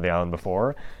have come to the island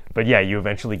before. But yeah, you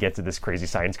eventually get to this crazy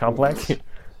science complex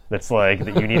that's like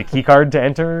that you need a key card to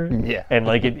enter. Yeah. And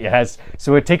like it has,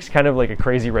 so it takes kind of like a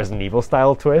crazy Resident Evil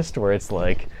style twist where it's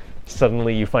like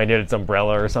suddenly you find out it's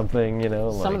Umbrella or something,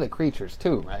 Some of the creatures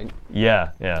too, right?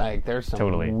 yeah. Like there's some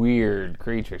Totally. weird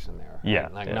creatures in there. Yeah,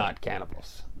 Like yeah. not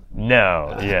cannibals.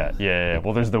 No, yeah.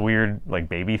 Well, there's the weird like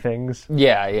baby things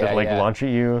Yeah. that like launch at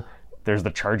you. There's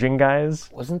the charging guys.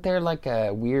 Wasn't there like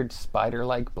a weird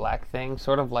spider-like black thing,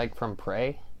 sort of like from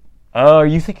Prey? Oh, are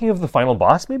you thinking of the final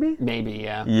boss? Maybe. Maybe.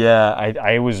 Yeah. Yeah,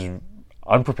 I was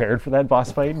unprepared for that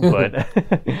boss fight, but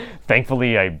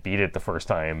thankfully I beat it the first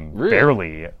time. Really?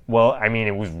 Barely. Well, I mean,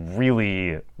 it was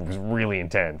really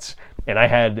intense, and I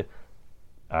had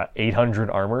 800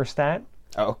 armor stat.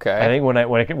 Okay. I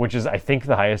think which is I think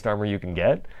the highest armor you can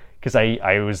get, because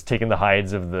I was taking the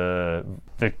hides of the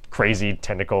crazy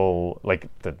tentacle, like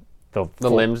the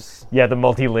limbs. Yeah, the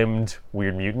multi-limbed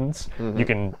weird mutants. You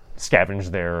can scavenge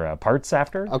their parts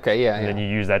after. Okay. Yeah. And then you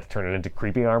use that to turn it into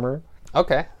creepy armor.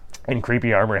 Okay. And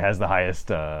creepy armor has the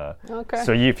highest. Okay.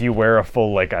 So if you wear a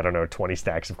full 20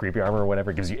 stacks of creepy armor or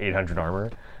whatever, it gives you 800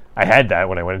 armor. I had that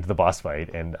when I went into the boss fight,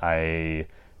 and I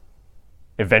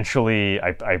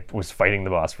was fighting the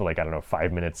boss for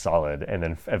 5 minutes solid, and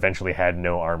then eventually had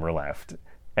no armor left,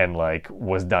 and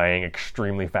was dying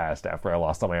extremely fast after I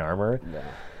lost all my armor. Yeah.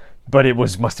 But it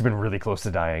must have been really close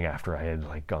to dying after I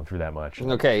had gone through that much.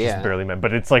 Okay, Just yeah. barely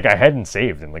but it's I hadn't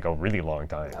saved in a really long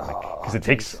time, because it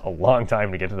takes a long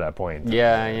time to get to that point.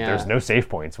 Yeah. There's no save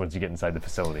points once you get inside the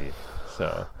facility,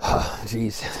 so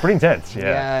Jeez. it's pretty intense.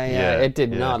 Yeah. It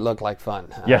did not look like fun.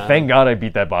 Yeah, thank God I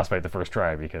beat that boss fight the first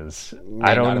try, because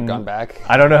I not don't have gone back.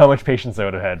 I don't know how much patience I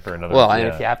would have had for another. Well, and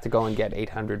yeah. if you have to go and get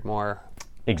 800 more,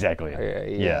 Exactly.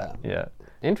 yeah. Yeah.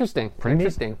 interesting. neat.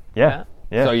 Interesting. Yeah.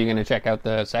 Yeah. So you're gonna check out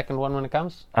the second one when it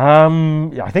comes?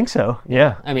 Yeah, I think so.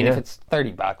 Yeah. I mean, yeah. if it's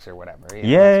 $30 or whatever. you know,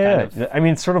 Yeah, it's kind I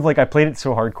mean, it's sort of I played it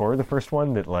so hardcore the first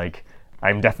one that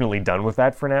I'm definitely done with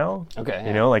that for now. Okay, You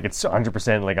yeah. know, it's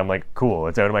 100%. I'm cool.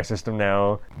 It's out of my system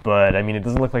now. But I mean, it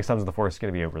doesn't look like Sons of the Forest is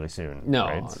going to be out really soon. No,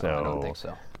 right? no, So I don't think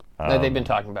so. They've been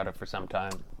talking about it for some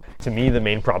time. to me, the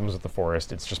main problems with the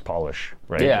Forest, it's just polish,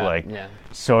 right? Yeah, yeah.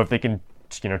 So if they can,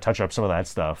 touch up some of that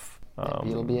stuff.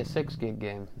 It'll be a 6 gig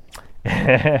game.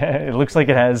 It looks like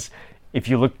it has if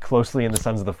you look closely in the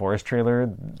Sons of the Forest trailer,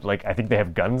 like I think they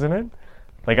have guns in it.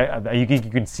 Like you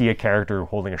can see a character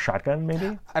holding a shotgun,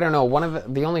 maybe. I don't know. One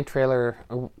of the only trailers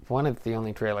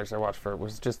I watched for it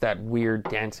was just that weird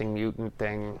dancing mutant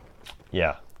thing.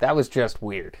 Yeah. That was just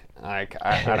weird. Like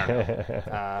I don't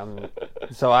know.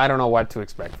 So I don't know what to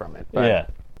expect from it. But Yeah.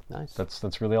 Nice.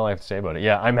 That's really all I have to say about it.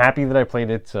 Yeah, I'm happy that I played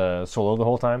it solo the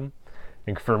whole time. I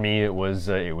think for me it was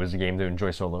a game to enjoy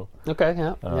solo. Okay.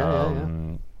 Yeah.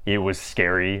 It was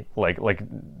scary, like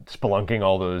spelunking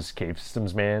all those cave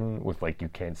systems, man. With like you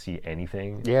can't see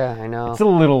anything. Yeah, I know. It's a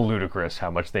little ludicrous how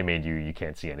much they made you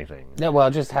can't see anything. Yeah, well,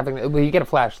 just having you get a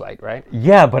flashlight, right?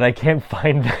 Yeah, but I can't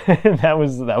find that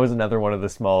was another one of the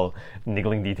small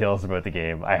niggling details about the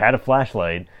game. I had a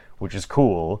flashlight, which is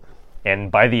cool, and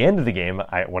by the end of the game,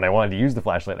 when I wanted to use the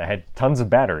flashlight, I had tons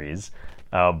of batteries.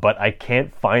 But I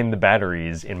can't find the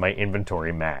batteries in my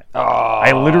inventory mat. Oh.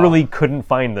 I literally couldn't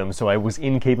find them, so I was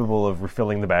incapable of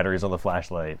refilling the batteries on the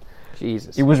flashlight.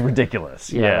 Jesus. It was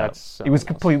ridiculous. Yeah. That's it was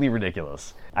completely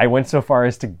ridiculous. I went so far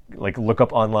as to like look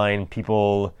up online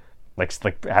people like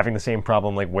having the same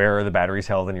problem, like where are the batteries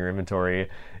held in your inventory?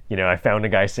 You know, I found a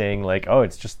guy saying like, oh,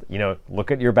 it's just, you know,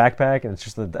 look at your backpack and it's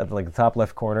just at like the top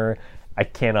left corner. I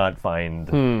cannot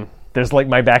find There's like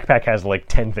my backpack has like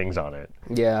 10 things on it.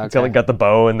 Yeah, okay. It's got the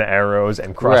bow and the arrows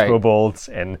and crossbow bolts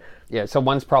and yeah. So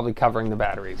one's probably covering the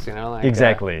batteries, you know. Like,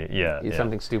 exactly. Yeah.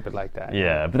 Something stupid like that.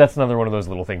 Yeah, but that's another one of those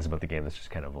little things about the game that's just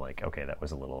kind of like, okay, that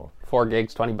was a little 4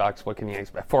 gigs, $20. What can you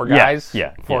expect? 4 guys.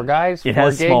 Yeah. Four guys. It 4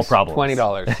 has gigs, small problems.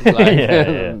 $20. Like,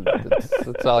 Yeah.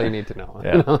 that's all you need to know.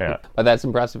 Yeah, You know? yeah. But that's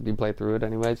impressive. You play through it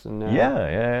anyways, and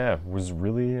Yeah. It was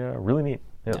really really neat.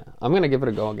 Yeah. I'm gonna give it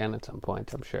a go again at some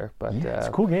point, I'm sure. But It's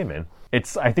a cool game, man.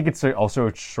 I think it's also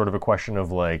sort of a question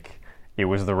of like it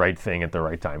was the right thing at the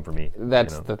right time for me.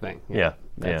 that's the thing. Yeah.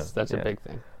 That's a big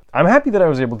thing. I'm happy that I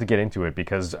was able to get into it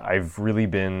because I've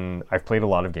played a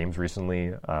lot of games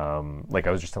recently. Like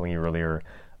I was just telling you earlier,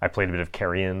 I played a bit of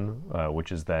Carrion,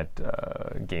 which is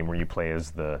that game where you play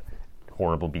as the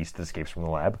horrible beast that escapes from the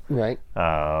lab. Right.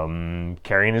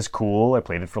 Carrion is cool. I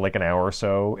played it for like an hour or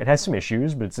so. It has some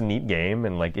issues, but it's a neat game,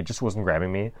 and like it just wasn't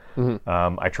grabbing me.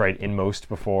 I tried Inmost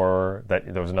before.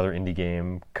 There was another indie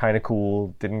game, kind of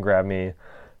cool, didn't grab me.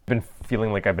 I've been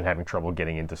feeling like I've been having trouble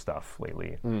getting into stuff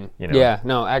lately. You know? Yeah.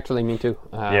 No, actually, me too.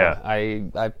 Yeah.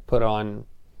 I've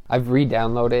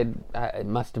re-downloaded. It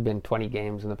must have been 20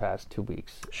 games in the past 2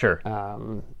 weeks. Sure.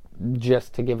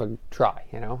 Just to give a try,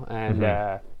 you know,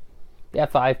 and. Yeah,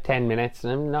 5-10 minutes,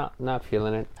 and I'm not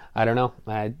feeling it. I don't know.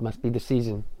 It must be the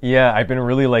season. Yeah, I've been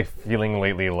really like feeling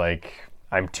lately like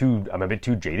I'm a bit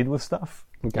too jaded with stuff.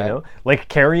 Okay. You know, like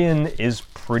Carrion is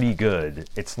pretty good.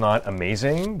 It's not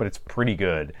amazing, but it's pretty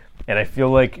good. And I feel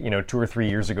like 2 or 3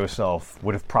 years ago, self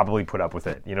would have probably put up with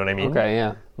it. You know what I mean? Okay,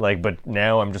 yeah. Like, but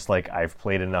now I'm just like I've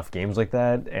played enough games like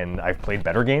that, and I've played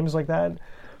better games like that.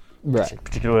 Right.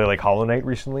 Particularly like Hollow Knight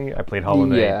recently. I played Hollow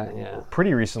Knight Yeah.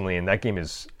 pretty recently, and that game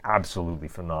is absolutely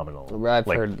phenomenal. I've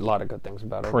like, heard a lot of good things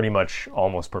about it. pretty much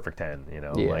almost perfect 10,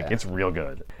 like it's real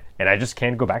good. And I just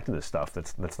can't go back to this stuff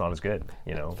that's not as good,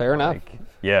 Fair enough.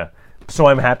 Yeah. So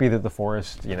I'm happy that The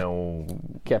Forest,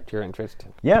 Kept your interest.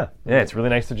 Yeah, it's really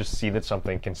nice to just see that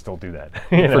something can still do that.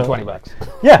 For $20.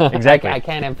 Yeah, exactly. I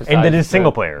can't emphasize. And that is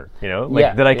single player,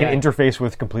 that I can yeah. interface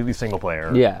with completely single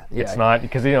player. Yeah. It's not,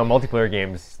 because, multiplayer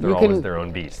games, they're always their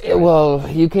own beast. Right? Well,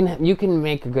 you can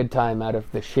make a good time out of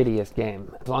the shittiest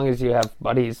game. As long as you have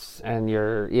buddies and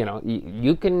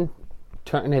you can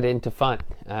turn it into fun,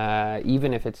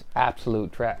 even if it's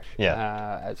absolute trash.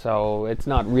 Yeah. So it's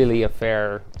not really a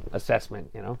fair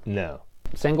assessment, No.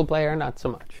 Single player, not so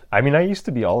much. I mean, I used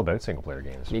to be all about single player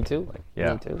games. Me too.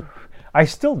 Yeah. Me too. I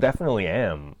still definitely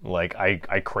am. Like, I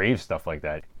crave stuff like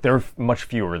that. They're much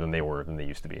fewer than they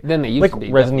used to be. Than they used to be.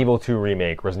 Like Resident Evil 2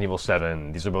 Remake, Resident Evil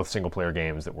 7, these are both single-player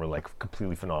games that were, like,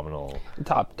 completely phenomenal.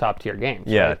 Top tier games.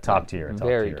 Yeah, right? top tier.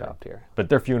 Very top tier. But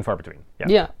they're few and far between.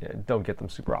 Yeah. Don't get them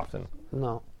super often.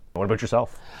 No. What about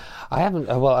yourself? I haven't.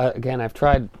 Again, I've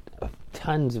tried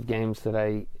tons of games that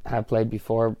I have played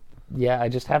before. Yeah, I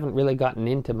just haven't really gotten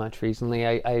into much recently.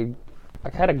 I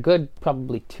had a good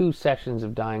probably 2 sessions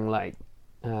of Dying Light.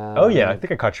 Oh yeah, I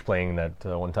think I caught you playing that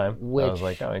one time. I Which- was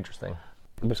like, oh, interesting.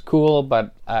 It was cool,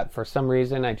 but for some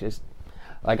reason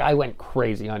I went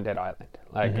crazy on Dead Island.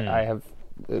 Like I have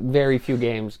very few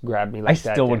games grabbed me like I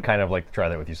that. still would kind of like to try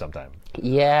that with you sometime.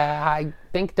 Yeah, I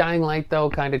think Dying Light though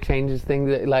kind of changes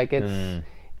things. Like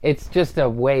it's just a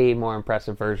way more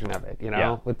impressive version of it,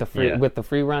 Yeah. with the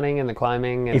free running and the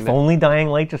climbing. And If only Dying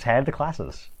Light just had the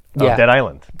classes. Yeah. Dead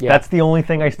Island. Yeah. That's the only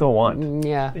thing I still want.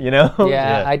 Yeah. You know?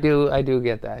 Yeah, I do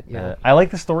get that. Yeah. I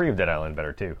like the story of Dead Island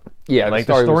better too. Yeah, like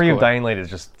the story was of cool. Dying Light is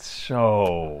just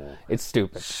It's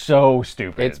stupid. so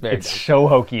stupid. It's very dumb. so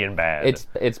hokey and bad.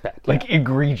 It's bad. like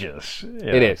egregious.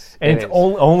 It is. and It it's is.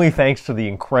 only thanks to the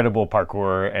incredible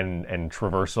parkour and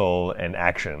traversal and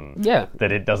action. Yeah.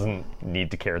 that it doesn't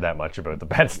need to care that much about the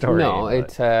bad story. No, but-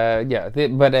 it's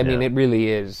but I mean, Yeah. it really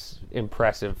is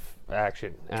impressive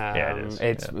action. it is,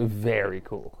 It's very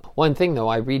cool. One thing though,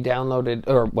 I re-downloaded,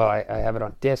 I have it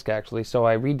on disc actually. So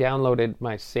I re-downloaded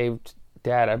my saved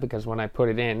data because when I put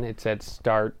it in, it said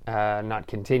start, not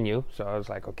continue. So I was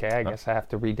like, okay, I guess I have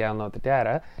to re-download the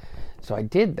data. So I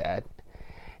did that,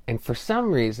 and for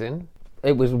some reason,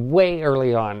 it was way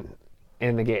early on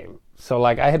in the game. So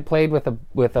like I had played with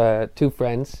two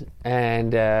friends,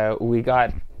 and we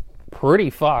got pretty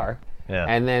far. Yeah.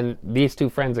 And then these two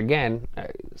friends again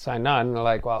signed on, and they're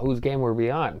like, well, whose game were we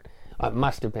on? It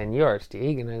must have been yours,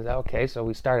 Teague. And I was like, okay, so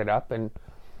we started up, and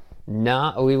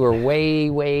we were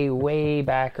way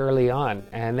back early on.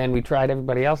 And then we tried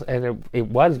everybody else, and it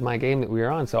was my game that we were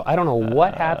on. So I don't know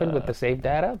what happened with the save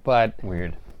data, but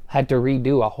weird. had to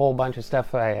redo a whole bunch of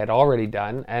stuff I had already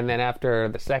done. And then after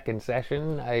the second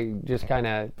session, I just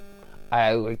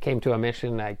I came to a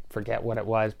mission, I forget what it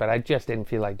was, but I just didn't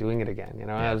feel like doing it again. You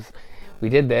know, we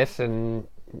did this, and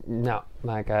no,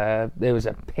 like it was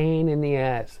a pain in the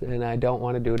ass, and I don't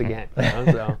want to do it again. You know?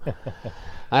 So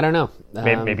I don't know.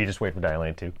 Maybe just wait for Dying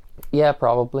Light 2. Yeah,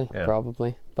 probably.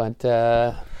 But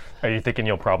Are you thinking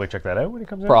you'll probably check that out when it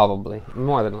comes out? probably,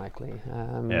 more than likely.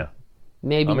 Yeah.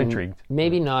 Maybe I'm intrigued.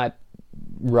 Maybe not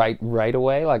right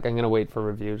away. Like I'm gonna wait for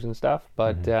reviews and stuff,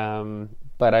 but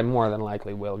but I more than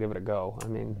likely will give it a go. I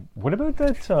mean, What about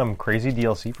that crazy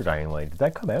DLC for Dying Light? Did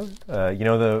that come out? You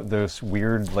know, those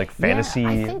weird like fantasy. Yeah,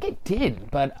 I think it did,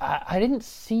 but I didn't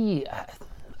see.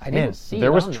 I didn't see. There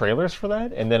it was on there. trailers for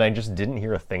that, and then I just didn't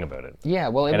hear a thing about it. Yeah,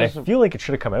 well, it And I was feel like it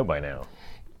should have come out by now.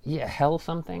 Hell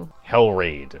something. Hell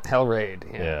Raid. Hell Raid.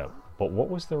 Yeah. But what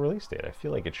was the release date? I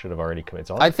feel like it should have already come. It's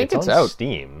on. I think it's on out.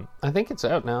 Steam. I think it's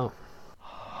out now.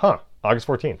 Huh. August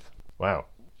 14th. Wow.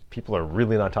 People are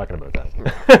really not talking about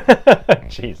that.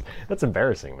 Jeez, that's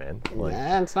embarrassing, man. Like,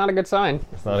 It's not a good sign.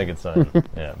 it's not a good sign.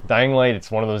 Yeah. Dying Light,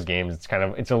 it's one of those games.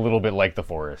 It's a little bit like The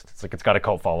Forest. It's like it's got a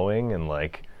cult following, and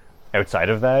like outside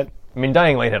of that, I mean,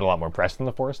 Dying Light had a lot more press than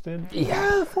The Forest did.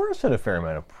 Yeah. The Forest had a fair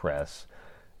amount of press.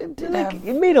 It did Like, have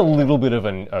it made a little bit of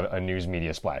a news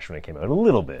media splash when it came out. A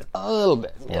little bit. a little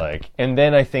bit. Yeah. Like, and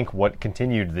then I think what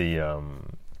continued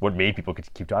what made people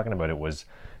keep talking about it was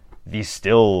the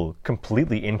still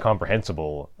completely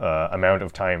incomprehensible amount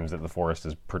of times that The Forest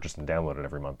is purchased and downloaded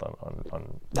every month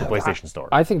on the PlayStation Store.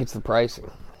 I think it's the pricing.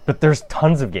 But there's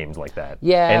tons of games like that.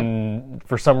 Yeah. And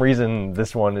for some reason,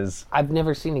 this one is. I've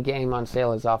never seen a game on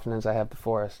sale as often as I have The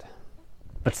Forest.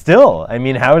 But still, I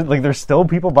mean, there's still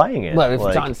people buying it. Well, if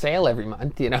like, it's on sale every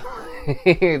month, you know,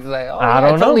 it's like, oh, I yeah,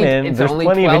 don't it's know, only, man. it's There's only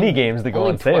plenty 12 of indie games that go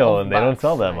only on sale, 12 and they don't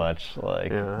sell that bucks. much.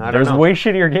 Like, Yeah, I don't there's know. way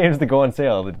shittier games that go on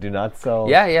sale that do not sell.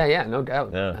 Yeah, no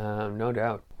doubt. Yeah. No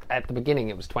doubt. At the beginning,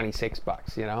 it was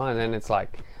 $26, you know, and then it's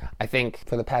like, I think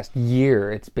for the past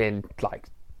year, it's been like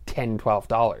 $10,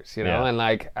 $12, you know, Yeah. and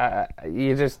like,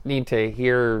 you just need to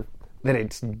hear that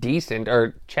it's decent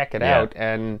or check it Yeah. out,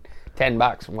 and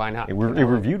 $10, why not? It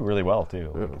reviewed really well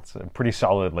too. It's a pretty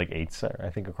solid like 8s, I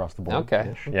think, across the board.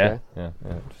 Okay. Yeah.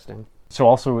 Interesting. So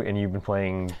also, and you've been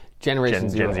playing Generation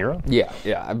Gen Zero? Yeah.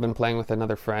 I've been playing with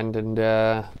another friend,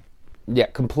 and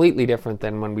completely different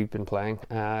than when we've been playing.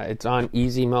 It's on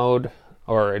easy mode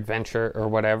or adventure or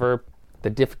whatever. The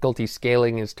difficulty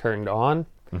scaling is turned on.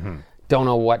 Mm-hmm. Don't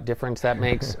know what difference that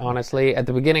makes, honestly. At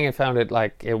the beginning, I found it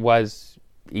like it was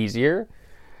easier.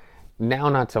 Now,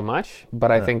 not so much, but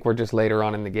I think we're just later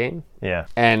on in the game. Yeah.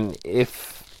 And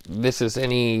if this is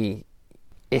any,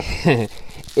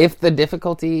 if the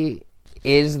difficulty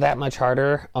is that much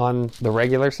harder on the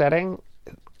regular setting,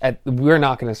 we're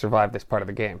not going to survive this part of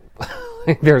the game.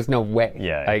 There's no way.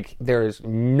 Yeah. Like there's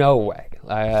no way.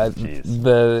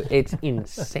 It's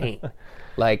insane.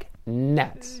 Like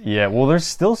nuts. Yeah. Well, there's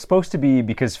still supposed to be,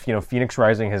 because Phoenix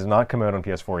Rising has not come out on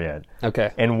PS4 yet.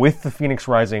 Okay. And with the Phoenix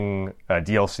Rising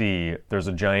DLC, there's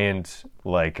a giant,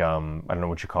 like, I don't know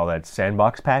what you call that,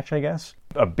 sandbox patch, I guess?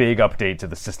 A big update to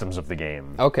the systems of the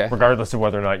game. Okay. Regardless of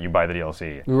whether or not you buy the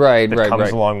DLC. Right. That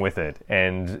comes along with it.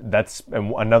 And that's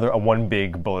one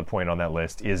big bullet point on that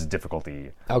list is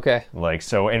difficulty. Okay. Like,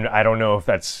 so, and I don't know if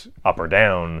that's up or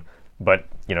down, but,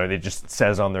 it just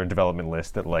says on their development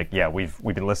list that, like, yeah, we've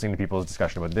been listening to people's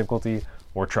discussion about difficulty.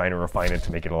 We're trying to refine it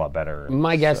to make it a lot better.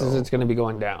 My guess is it's going to be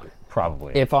going down.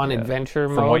 Probably. If on adventure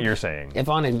mode. From what you're saying. If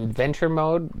on adventure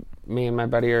mode, me and my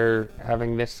buddy are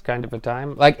having this kind of a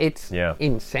time. Like, it's Yeah.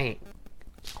 insane.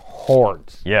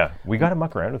 Hordes. Yeah, we got to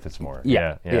muck around with this more.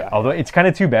 Yeah. Although it's kind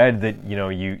of too bad that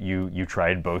you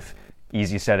tried both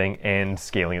easy setting and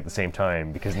scaling at the same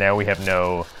time, because now we have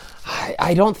no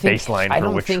I don't think baseline I for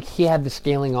don't which- think he had the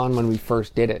scaling on when we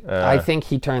first did it. I think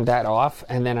he turned that off,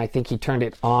 and then I think he turned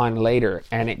it on later,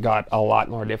 and it got a lot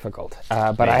more difficult.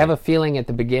 But I have a feeling at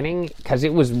the beginning, because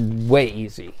it was way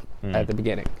easy at the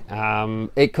beginning.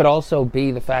 It could also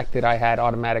be the fact that I had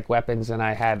automatic weapons and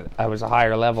I was a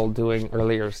higher level doing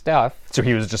earlier stuff. So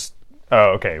he was just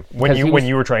okay. When 'Cause he was-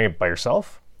 you were trying it by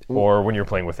yourself, or when you were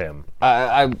playing with him.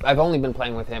 I've only been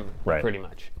playing with him, Right. pretty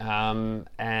much.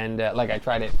 Like, I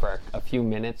tried it for a few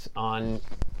minutes on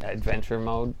adventure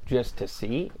mode just to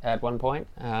see at one point,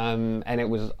 and it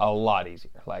was a lot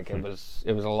easier. Like, it was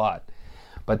a lot.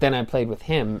 But then I played with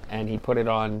him, and he put it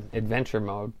on adventure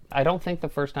mode. I don't think the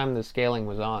first time the scaling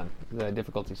was on, the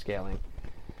difficulty scaling.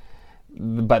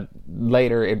 But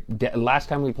later, last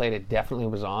time we played, it definitely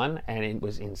was on, and it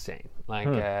was insane. Like,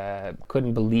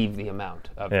 couldn't believe the amount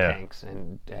of tanks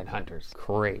and hunters.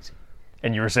 Crazy.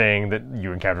 And you were saying that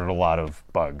you encountered a lot of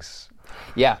bugs.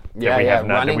 Yeah.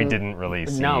 That we didn't really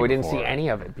see. No, we didn't see before. any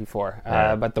of it before.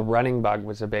 Yeah. But the running bug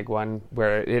was a big one,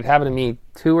 where it happened to me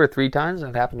 2 or 3 times,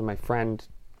 and it happened to my friend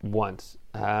once,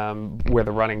 where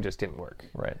the running just didn't work.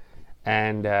 Right.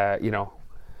 And,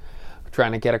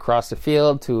 trying to get across the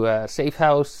field to a safe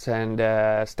house, and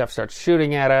stuff starts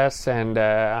shooting at us, and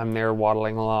I'm there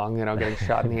waddling along, getting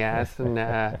shot in the ass, and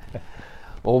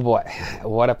oh boy,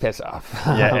 what a piss off.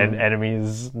 Yeah, and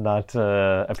enemies not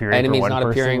appearing Enemies for one not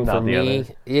person, appearing not for the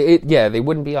me. other. They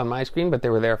wouldn't be on my screen, but they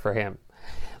were there for him.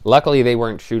 Luckily, they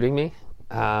weren't shooting me,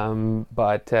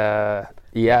 but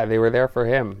they were there for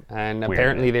him, and Weird.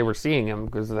 apparently they were seeing him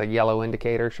because of the yellow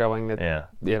indicator showing that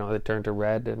it turned to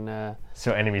red, and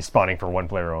So enemies spawning for one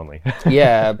player only.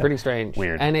 yeah, pretty strange.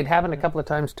 Weird. And it happened a couple of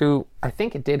times too. I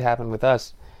think it did happen with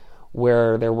us,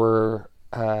 where there were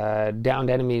downed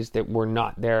enemies that were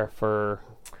not there for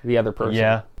the other person.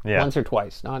 Yeah. Once or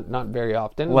twice, not very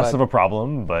often. Less but, of a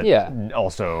problem, but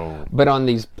also But on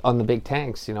the big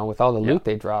tanks, with all the loot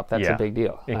they drop, that's Yeah. a big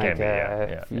deal. It can be,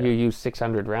 If you use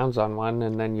 600 rounds on one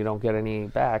and then you don't get any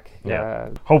back.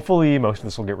 Hopefully, most of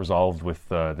this will get resolved with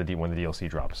when the DLC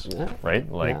drops, right?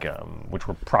 Like, which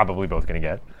we're probably both going to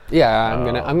get. Yeah,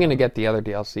 I'm gonna get the other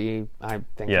DLC. I'm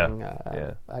thinking,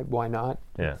 why not?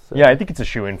 Yeah, So- yeah. I think it's a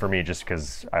shoe-in for me just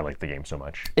because I like the game so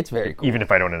much. It's very cool. Even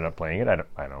if I don't end up playing it, I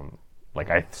don't like.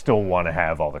 I still want to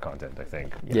have all the content. I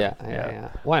think. Yeah.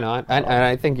 Why not? And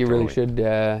I think you really should.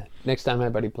 Next time my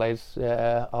buddy plays,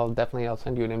 I'll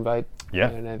send you an invite. Yeah,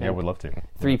 And I yeah. think Would love to.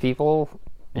 3 people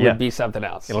would Yeah. be something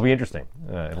else. It'll be interesting.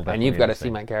 And you've got to see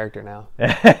my character now.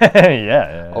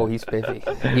 yeah. Oh, he's spiffy.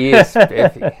 He is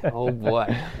spiffy. Oh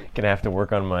boy. Gonna have to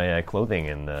work on my clothing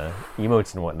and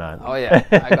emotes and whatnot. Oh yeah.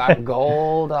 I got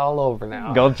gold all over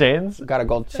now. Gold chains. Got a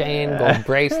gold chain, gold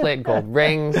bracelet, gold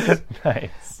rings.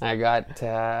 Nice. I got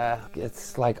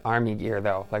it's like army gear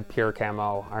though, like pure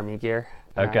camo army gear.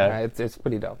 Okay. It's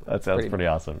pretty dope. That sounds pretty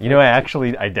awesome.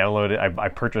 I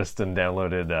purchased and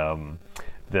downloaded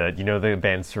the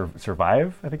band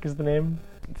Survive, I think is the name,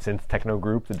 synth techno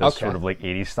group that does sort of like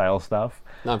 80s style stuff.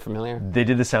 Not familiar. They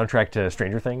did the soundtrack to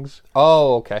Stranger Things.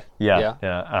 Oh, okay. Yeah.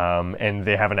 And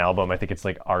they have an album, I think it's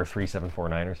like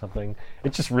R3749 or something.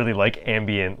 It's just really like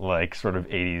ambient, like sort of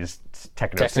 80s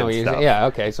techno synth music. stuff. Yeah,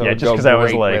 okay. So Yeah, it'd just go because I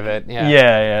was great like, with it.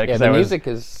 yeah. The music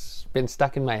has been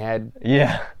stuck in my head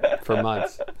for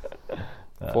months.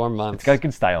 4 months. It's got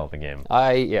good style, the game.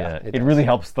 It really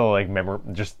helps though, like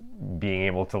just being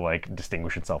able to like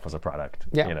distinguish itself as a product.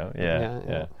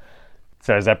 Yeah.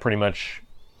 So is that pretty much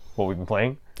what we've been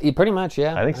playing? Pretty much,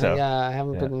 yeah. I think so. I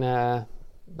haven't been.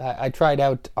 I tried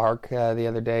out Ark the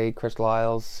other day, Crystal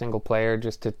Isles single player,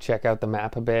 just to check out the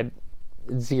map a bit.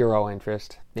 Zero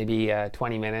interest. Maybe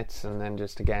 20 minutes, and then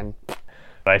just again.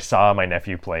 I saw my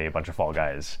nephew play a bunch of Fall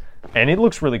Guys, and it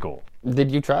looks really cool.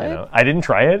 Did you try it? I didn't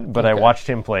try it, but I watched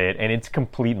him play it, and it's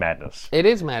complete madness. It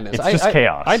is madness. It's just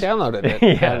chaos. I downloaded it,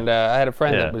 Yeah. and I had a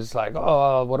friend that was like,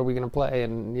 "Oh, what are we gonna play?"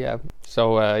 And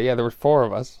so there were 4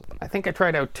 of us. I think I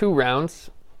tried out 2 rounds,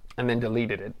 and then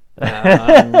deleted it,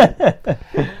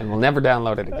 and we'll never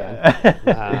download it again.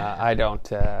 I don't.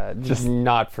 Just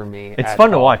not for me. It's fun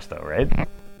to watch, though, right?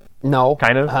 No,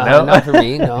 kind of. No, not for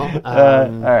me. No. All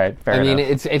right, fair enough. I mean,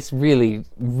 it's really,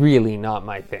 really not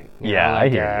my thing. I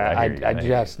hear you. I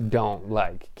just don't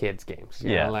like kids games.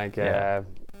 You know,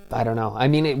 I don't know. I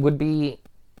mean, it would be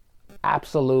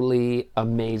absolutely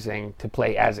amazing to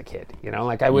play as a kid. You know,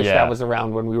 like I wish Yeah. that was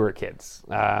around when we were kids.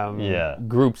 Yeah.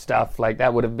 Group stuff, like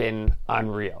that would have been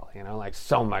unreal. You know, like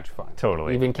so much fun.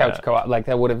 Totally. Even couch Yeah. co-op, like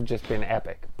that would have just been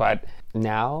epic. But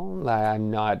now,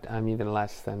 like, I'm even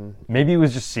less than Maybe it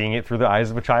was just seeing it through the eyes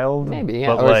of a child. maybe,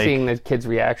 yeah, but or like, seeing the kid's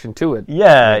reaction to it.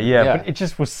 Yeah, but it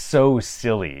just was so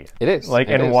silly. It is. Like,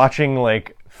 It and is. watching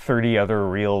like 30 other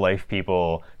real life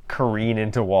people careen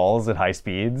into walls at high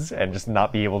speeds and just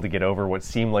not be able to get over what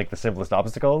seemed like the simplest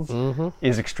obstacles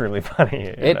is extremely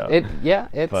funny. You know?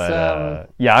 It's But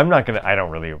yeah, I'm not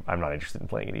interested in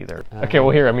playing it either. Okay, well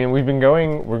here, I mean, we've been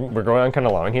going, we're going on kind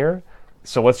of long here.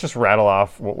 So let's just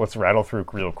let's rattle through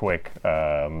real quick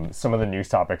some of the news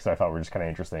topics I thought were just kind of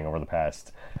interesting over the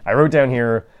past. I wrote down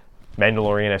here,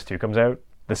 Mandalorian S2 comes out.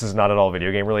 This is not at all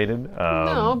video game related.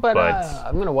 no, but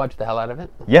I'm gonna watch the hell out of it.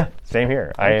 Yeah, same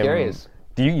here. I'm curious.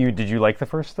 Did you like the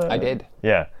first? I did.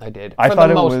 Yeah, I did. I For thought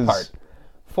the it most was. part.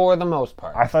 For the most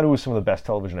part. I thought it was some of the best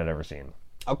television I'd ever seen.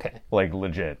 Okay. Like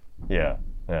legit. Yeah.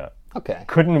 Okay. I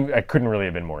couldn't really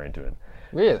have been more into it.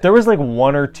 Really? There was like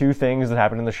one or two things that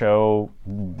happened in the show,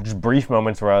 just brief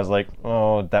moments where I was like,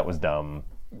 "Oh, that was dumb.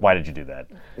 Why did you do that?"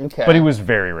 Okay. But it was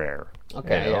very rare.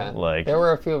 Okay, you know? yeah. Like there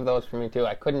were a few of those for me too.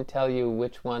 I couldn't tell you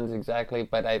which ones exactly,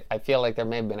 but I feel like there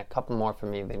may have been a couple more for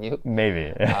me than you.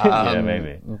 maybe. Yeah,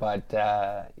 maybe. But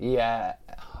yeah,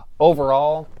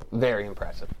 overall, very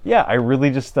impressive. Yeah, I really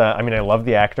just, I mean, I love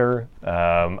the actor.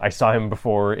 I saw him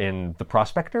before in The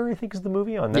Prospector, I think is the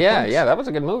movie on Netflix. Yeah, that was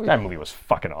a good movie. That movie was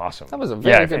fucking awesome. That was a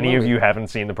very yeah, if good any of movie. you haven't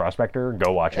seen The Prospector,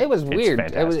 go watch it. It was It's weird.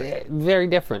 fantastic. It was very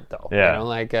different though. Yeah. You know,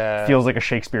 like Feels like a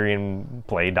Shakespearean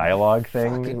play dialogue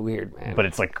thing. fucking weird, man. But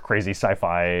it's like crazy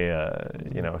sci-fi,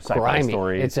 sci-fi grimy.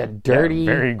 story. It's a dirty, Yeah,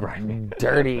 very grimy.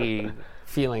 dirty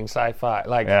feeling sci-fi.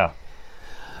 Like Yeah.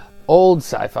 old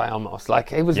sci-fi almost.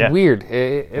 Like it was Yeah. weird.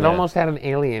 It almost had an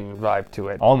alien vibe to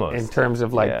it. Almost. in terms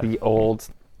of like Yeah. the old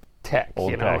tech.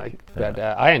 Old you know, tech. like but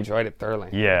I enjoyed it thoroughly.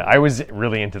 Yeah, I was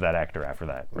really into that actor after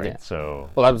that, right? Yeah. So.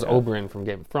 Well, that was Oberyn from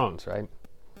Game of Thrones, right?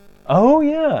 Oh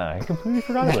yeah, I completely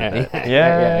forgot about that.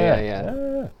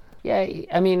 Yeah. Yeah,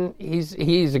 I mean,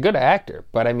 he's a good actor,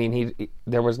 but I mean,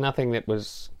 there was nothing that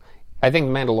was. I think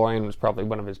Mandalorian was probably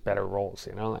one of his better roles.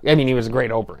 You know, like, I mean, he was a great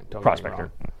Oberyn. Don't get me Prospector.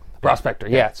 wrong. Prospector.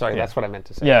 Yeah, sorry, that's what I meant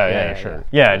to say. Yeah, sure.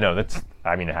 Yeah, no, that's.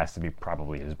 I mean, it has to be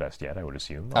probably his best yet. I would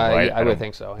assume. Although I would don't-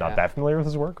 think so, Not yeah. that familiar with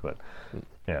his work, but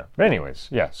yeah. But anyways,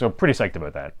 yeah. So pretty psyched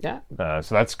about that. Yeah.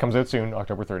 So that comes out soon,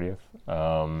 October 30th.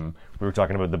 We were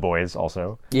talking about The Boys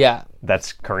also. Yeah.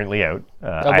 That's currently out.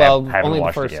 Well, haven't only the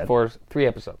watched first it yet. 3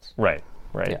 episodes. Right.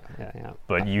 Yeah.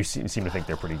 But you seem to think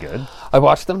they're pretty good. I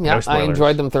watched them. Yeah, I spoilers.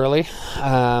 enjoyed them thoroughly.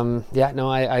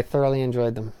 I thoroughly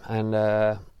enjoyed them, and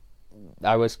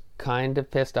I was kind of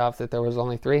pissed off that there was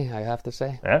only 3. I have to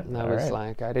say. Yeah, And I all was right.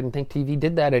 like, I didn't think TV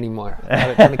did that anymore.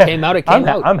 When it came out, it came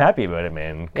out. I'm happy about it,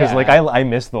 man. Because Yeah. like I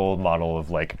miss the old model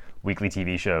of like weekly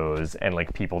TV shows and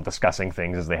like people discussing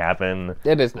things as they happen.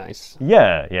 It is nice.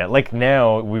 Yeah. Like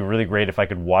now, it would be really great if I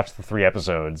could watch the 3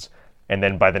 episodes, and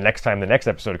then by the next time the next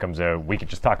episode comes out, we could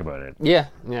just talk about it. Yeah.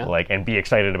 Like, and be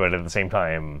excited about it at the same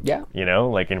time. Yeah. You know,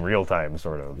 like in real time,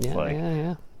 sort of. Yeah, like,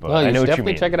 yeah. But Well, I you know should what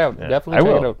definitely mean. check it out. Yeah. Definitely I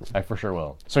check will. it out. I for sure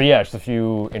will. So yeah, just a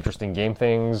few interesting game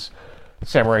things.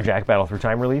 Samurai Jack Battle Through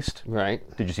Time released. Right.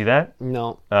 Did you see that?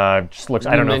 No. Just looks.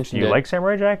 I You don't know. Do mentioned you it. like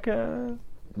Samurai Jack?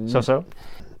 So.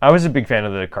 I was a big fan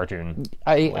of the cartoon.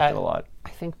 I Liked it a lot. I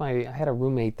think I had a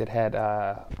roommate that had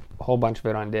a whole bunch of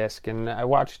it on disc, and I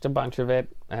watched a bunch of it,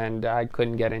 and I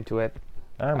couldn't get into it.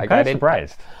 I'm Like, kind of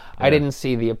surprised. I didn't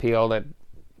see the appeal that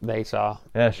they saw.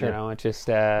 Yeah, sure. You know, it just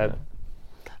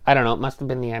I don't know. It must have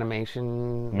been the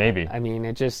animation. Maybe. I mean,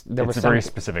 it just there It's was a very some.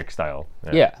 specific style.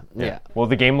 Yeah. Well,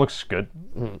 the game looks good.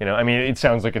 You know, I mean, it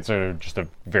sounds like it's just a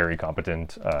very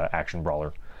competent action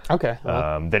brawler. Okay.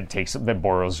 That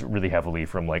borrows really heavily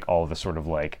from like all of the sort of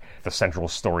like the central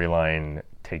storyline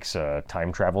takes a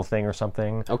time travel thing or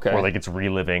something. Okay. Or like it's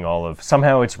reliving all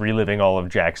of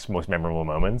Jack's most memorable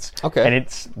moments. Okay. And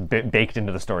it's baked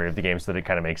into the story of the game so that it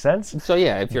kind of makes sense. so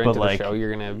yeah, if you're but into like- the show,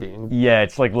 you're gonna be. Yeah,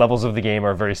 it's like levels of the game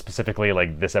are very specifically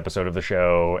like this episode of the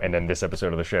show, and then this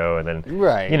episode of the show, and then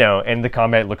Right. You know, and the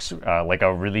combat looks like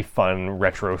a really fun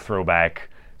retro throwback,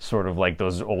 sort of like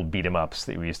those old beat 'em ups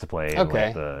that we used to play in Okay.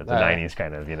 like the All right. 90s,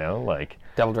 kind of. You know, like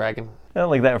Double Dragon.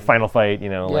 like that Final Fight. You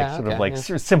know, like Yeah, sort okay, of like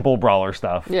yeah. simple brawler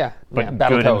stuff. Yeah, but yeah, good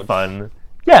Battletoads. and fun.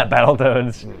 Yeah,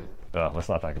 Battletoads. Oh, let's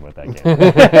not talk about that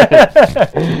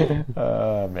game.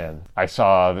 Oh man, I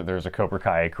saw that there's a Cobra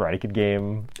Kai Karate Kid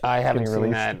game. I haven't getting seen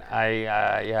released. that.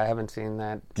 I haven't seen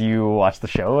that. Do you watch the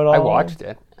show at all? I watched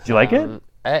it. Do you like it?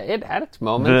 It had its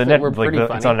moments that were pretty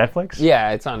funny. It's on Netflix?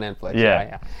 Yeah, it's on Netflix. Yeah.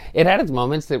 Yeah. It had its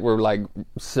moments that were like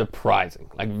surprising,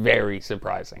 like very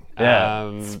surprising. Yeah,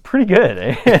 it's pretty good.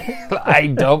 Eh? I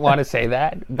don't want to say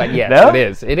that, but yes, No? it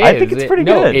is. It is. I think it's pretty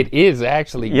No, good. it is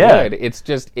actually good.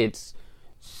 It's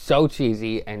so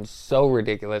cheesy and so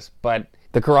ridiculous, but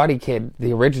the Karate Kid,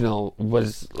 the original,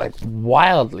 was like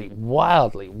wildly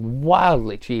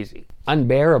cheesy,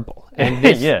 unbearable. And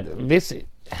this, this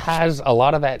has a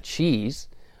lot of that cheese,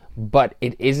 but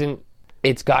it isn't.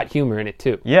 It's got humor in it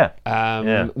too. Yeah.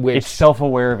 Which, it's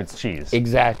self-aware of its cheese.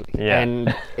 Exactly. Yeah.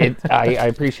 And I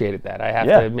appreciated that. I have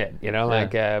to admit,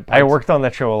 I worked on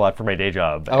that show a lot for my day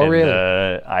job. Oh, and, really?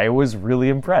 I was really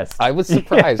impressed. I was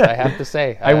surprised. I have to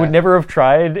say. I would never have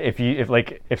tried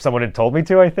if someone had told me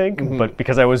to. I think, but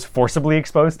because I was forcibly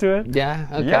exposed to it. Yeah.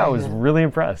 Okay. Yeah, I was really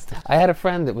impressed. I had a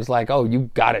friend that was like, "Oh,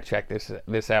 you got to check this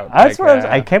out." That's what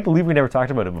I can't believe we never talked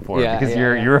about it before because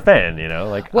you're a fan.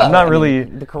 Well, I'm not really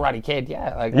the Karate Kid.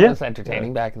 Yeah, that was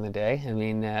entertaining back in the day. I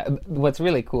mean, what's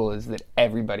really cool is that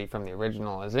everybody from the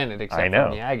original is in it except for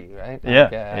Miyagi, right?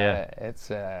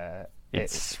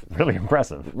 It's really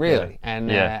impressive. Really,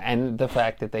 and the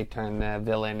fact that they turn the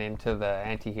villain into the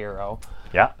anti-hero.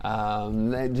 Yeah.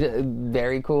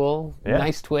 Very cool. Yeah.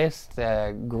 Nice twist.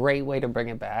 Great way to bring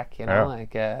it back.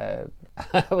 I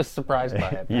was surprised by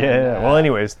it. Yeah. Well,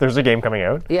 anyways, there's a game coming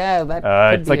out. Yeah, that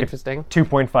could it's be like interesting. A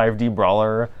 2.5D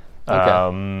brawler.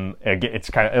 Okay. It's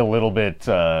kind of a little bit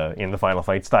in the Final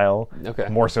Fight style. Okay.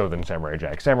 More so than Samurai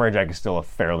Jack. Samurai Jack is still a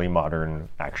fairly modern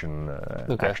action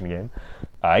game.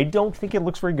 I don't think it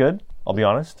looks very good, I'll be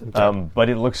honest. Okay. But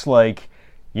it looks like,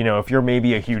 if you're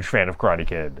maybe a huge fan of Karate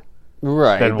Kid,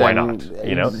 right? Then why not?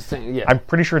 Yeah. I'm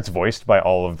pretty sure it's voiced by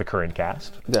all of the current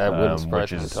cast. That wouldn't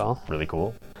surprise which me is at all. really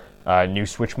cool. New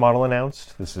Switch model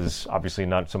announced. This is obviously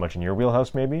not so much in your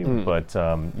wheelhouse, maybe, but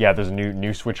there's a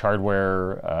new Switch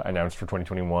hardware announced for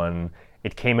 2021.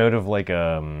 It came out of like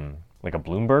a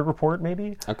Bloomberg report,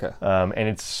 maybe. Okay. And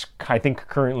it's I think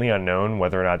currently unknown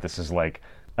whether or not this is like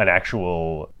an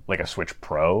actual like a Switch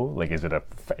Pro. Like, is it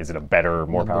a better,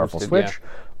 more powerful Switch,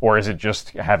 or is it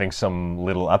just having some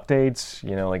little updates?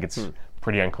 It's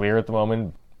pretty unclear at the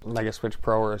moment. Like a Switch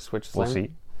Pro or a Switch Slim. We'll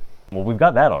see. Well, we've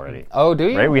got that already. Oh, do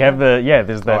you? Right? We have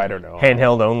there's that I don't know.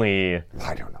 handheld only.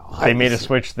 I don't know. They made a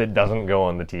Switch that doesn't go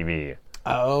on the TV.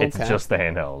 Oh, okay. It's just the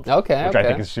handheld. Okay, Which I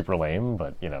think is super lame,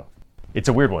 but, It's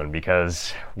a weird one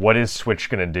because what is Switch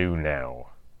going to do now?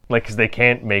 Like, because they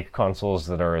can't make consoles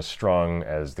that are as strong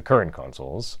as the current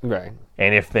consoles. Right.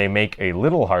 And if they make a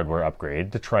little hardware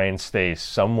upgrade to try and stay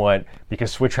somewhat,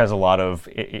 because Switch has a lot of,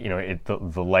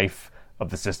 the life of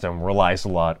the system relies a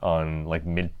lot on like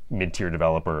mid-tier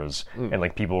developers and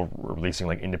like people releasing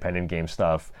like independent game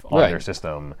stuff on their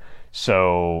system.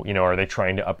 So, are they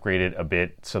trying to upgrade it a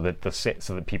bit so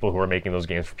that people who are making those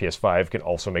games for PS5 can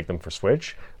also make them for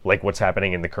Switch, like what's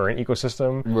happening in the current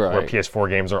ecosystem, where PS4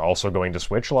 games are also going to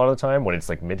Switch a lot of the time when it's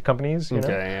like mid companies.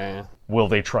 Will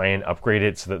they try and upgrade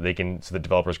it so that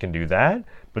developers can do that?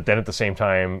 But then at the same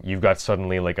time, you've got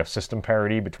suddenly like a system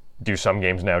parity. Do some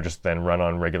games now just then run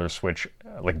on regular Switch,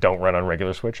 like don't run on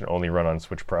regular Switch and only run on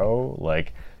Switch Pro?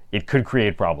 Like, it could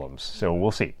create problems. So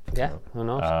we'll see. Yeah, who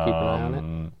knows? Keep an eye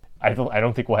on it. I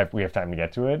don't think we have time to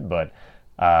get to it, but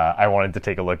I wanted to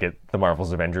take a look at the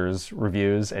Marvel's Avengers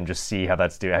reviews and just see how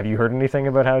that's doing. Have you heard anything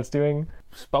about how it's doing?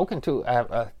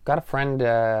 Got a friend,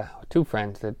 two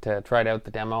friends that tried out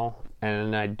the demo,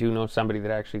 and I do know somebody that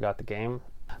actually got the game.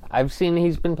 I've seen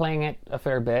he's been playing it a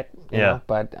fair bit, you know,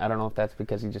 but I don't know if that's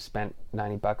because he just spent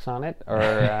 $90 on it or.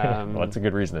 Well, that's a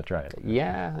good reason to try it.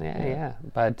 Yeah.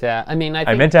 But I mean,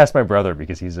 I meant to ask my brother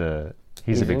because he's a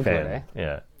big fan. It, eh?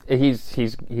 Yeah.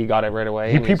 He got it right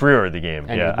away. He pre-ordered the game.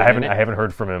 Yeah, I haven't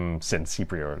heard from him since he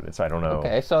pre-ordered it, so I don't know.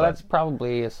 Okay, so that's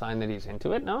probably a sign that he's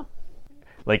into it, no?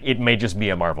 Like, it may just be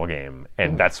a Marvel game,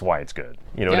 and that's why it's good.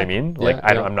 You know what I mean? Like,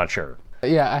 I'm not sure.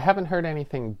 Yeah, I haven't heard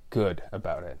anything good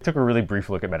about it. I took a really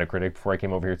brief look at Metacritic before I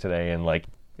came over here today, and like,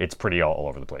 it's pretty all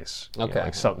over the place. Okay.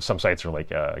 Like some sites are like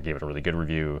gave it a really good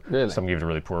review. Really? Some gave it a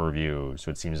really poor review. So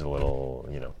it seems a little,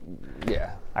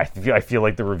 Yeah. I feel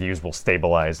like the reviews will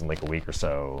stabilize in like a week or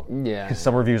so. Yeah. Because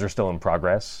some reviews are still in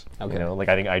progress. Okay. Like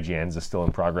I think IGN's is still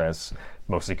in progress,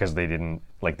 mostly because they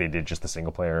did just the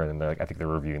single player, and I think they're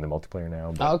reviewing the multiplayer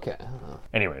now. But Okay.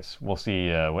 anyways, we'll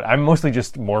see. I'm mostly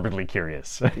just morbidly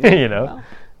curious. Well. Yeah.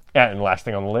 And the last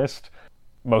thing on the list.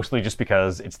 Mostly just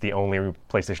because it's the only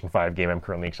PlayStation 5 game I'm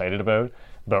currently excited about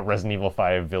Resident Evil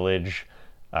 5 Village.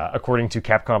 according to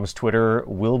Capcom's Twitter,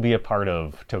 will be a part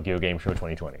of Tokyo Game Show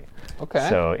 2020. Okay.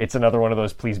 So it's another one of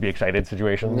those please be excited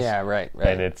situations. Yeah, right.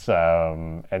 And it's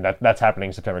and that's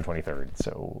happening September 23rd.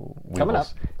 So Coming up.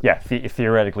 Yeah,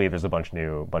 theoretically, there's a bunch of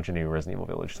new Resident Evil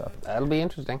Village stuff. That'll be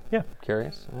interesting. Yeah.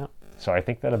 Curious. Yeah. So I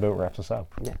think that about wraps us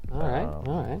up. Yeah. All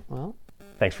right. Well,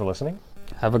 thanks for listening.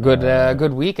 have a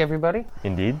good week, everybody.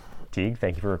 Indeed. Teague,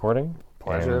 thank you for recording.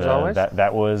 Pleasure and, as always.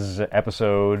 That was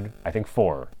episode, I think,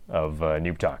 4 of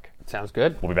Noob Talk. Sounds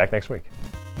good. We'll be back next week.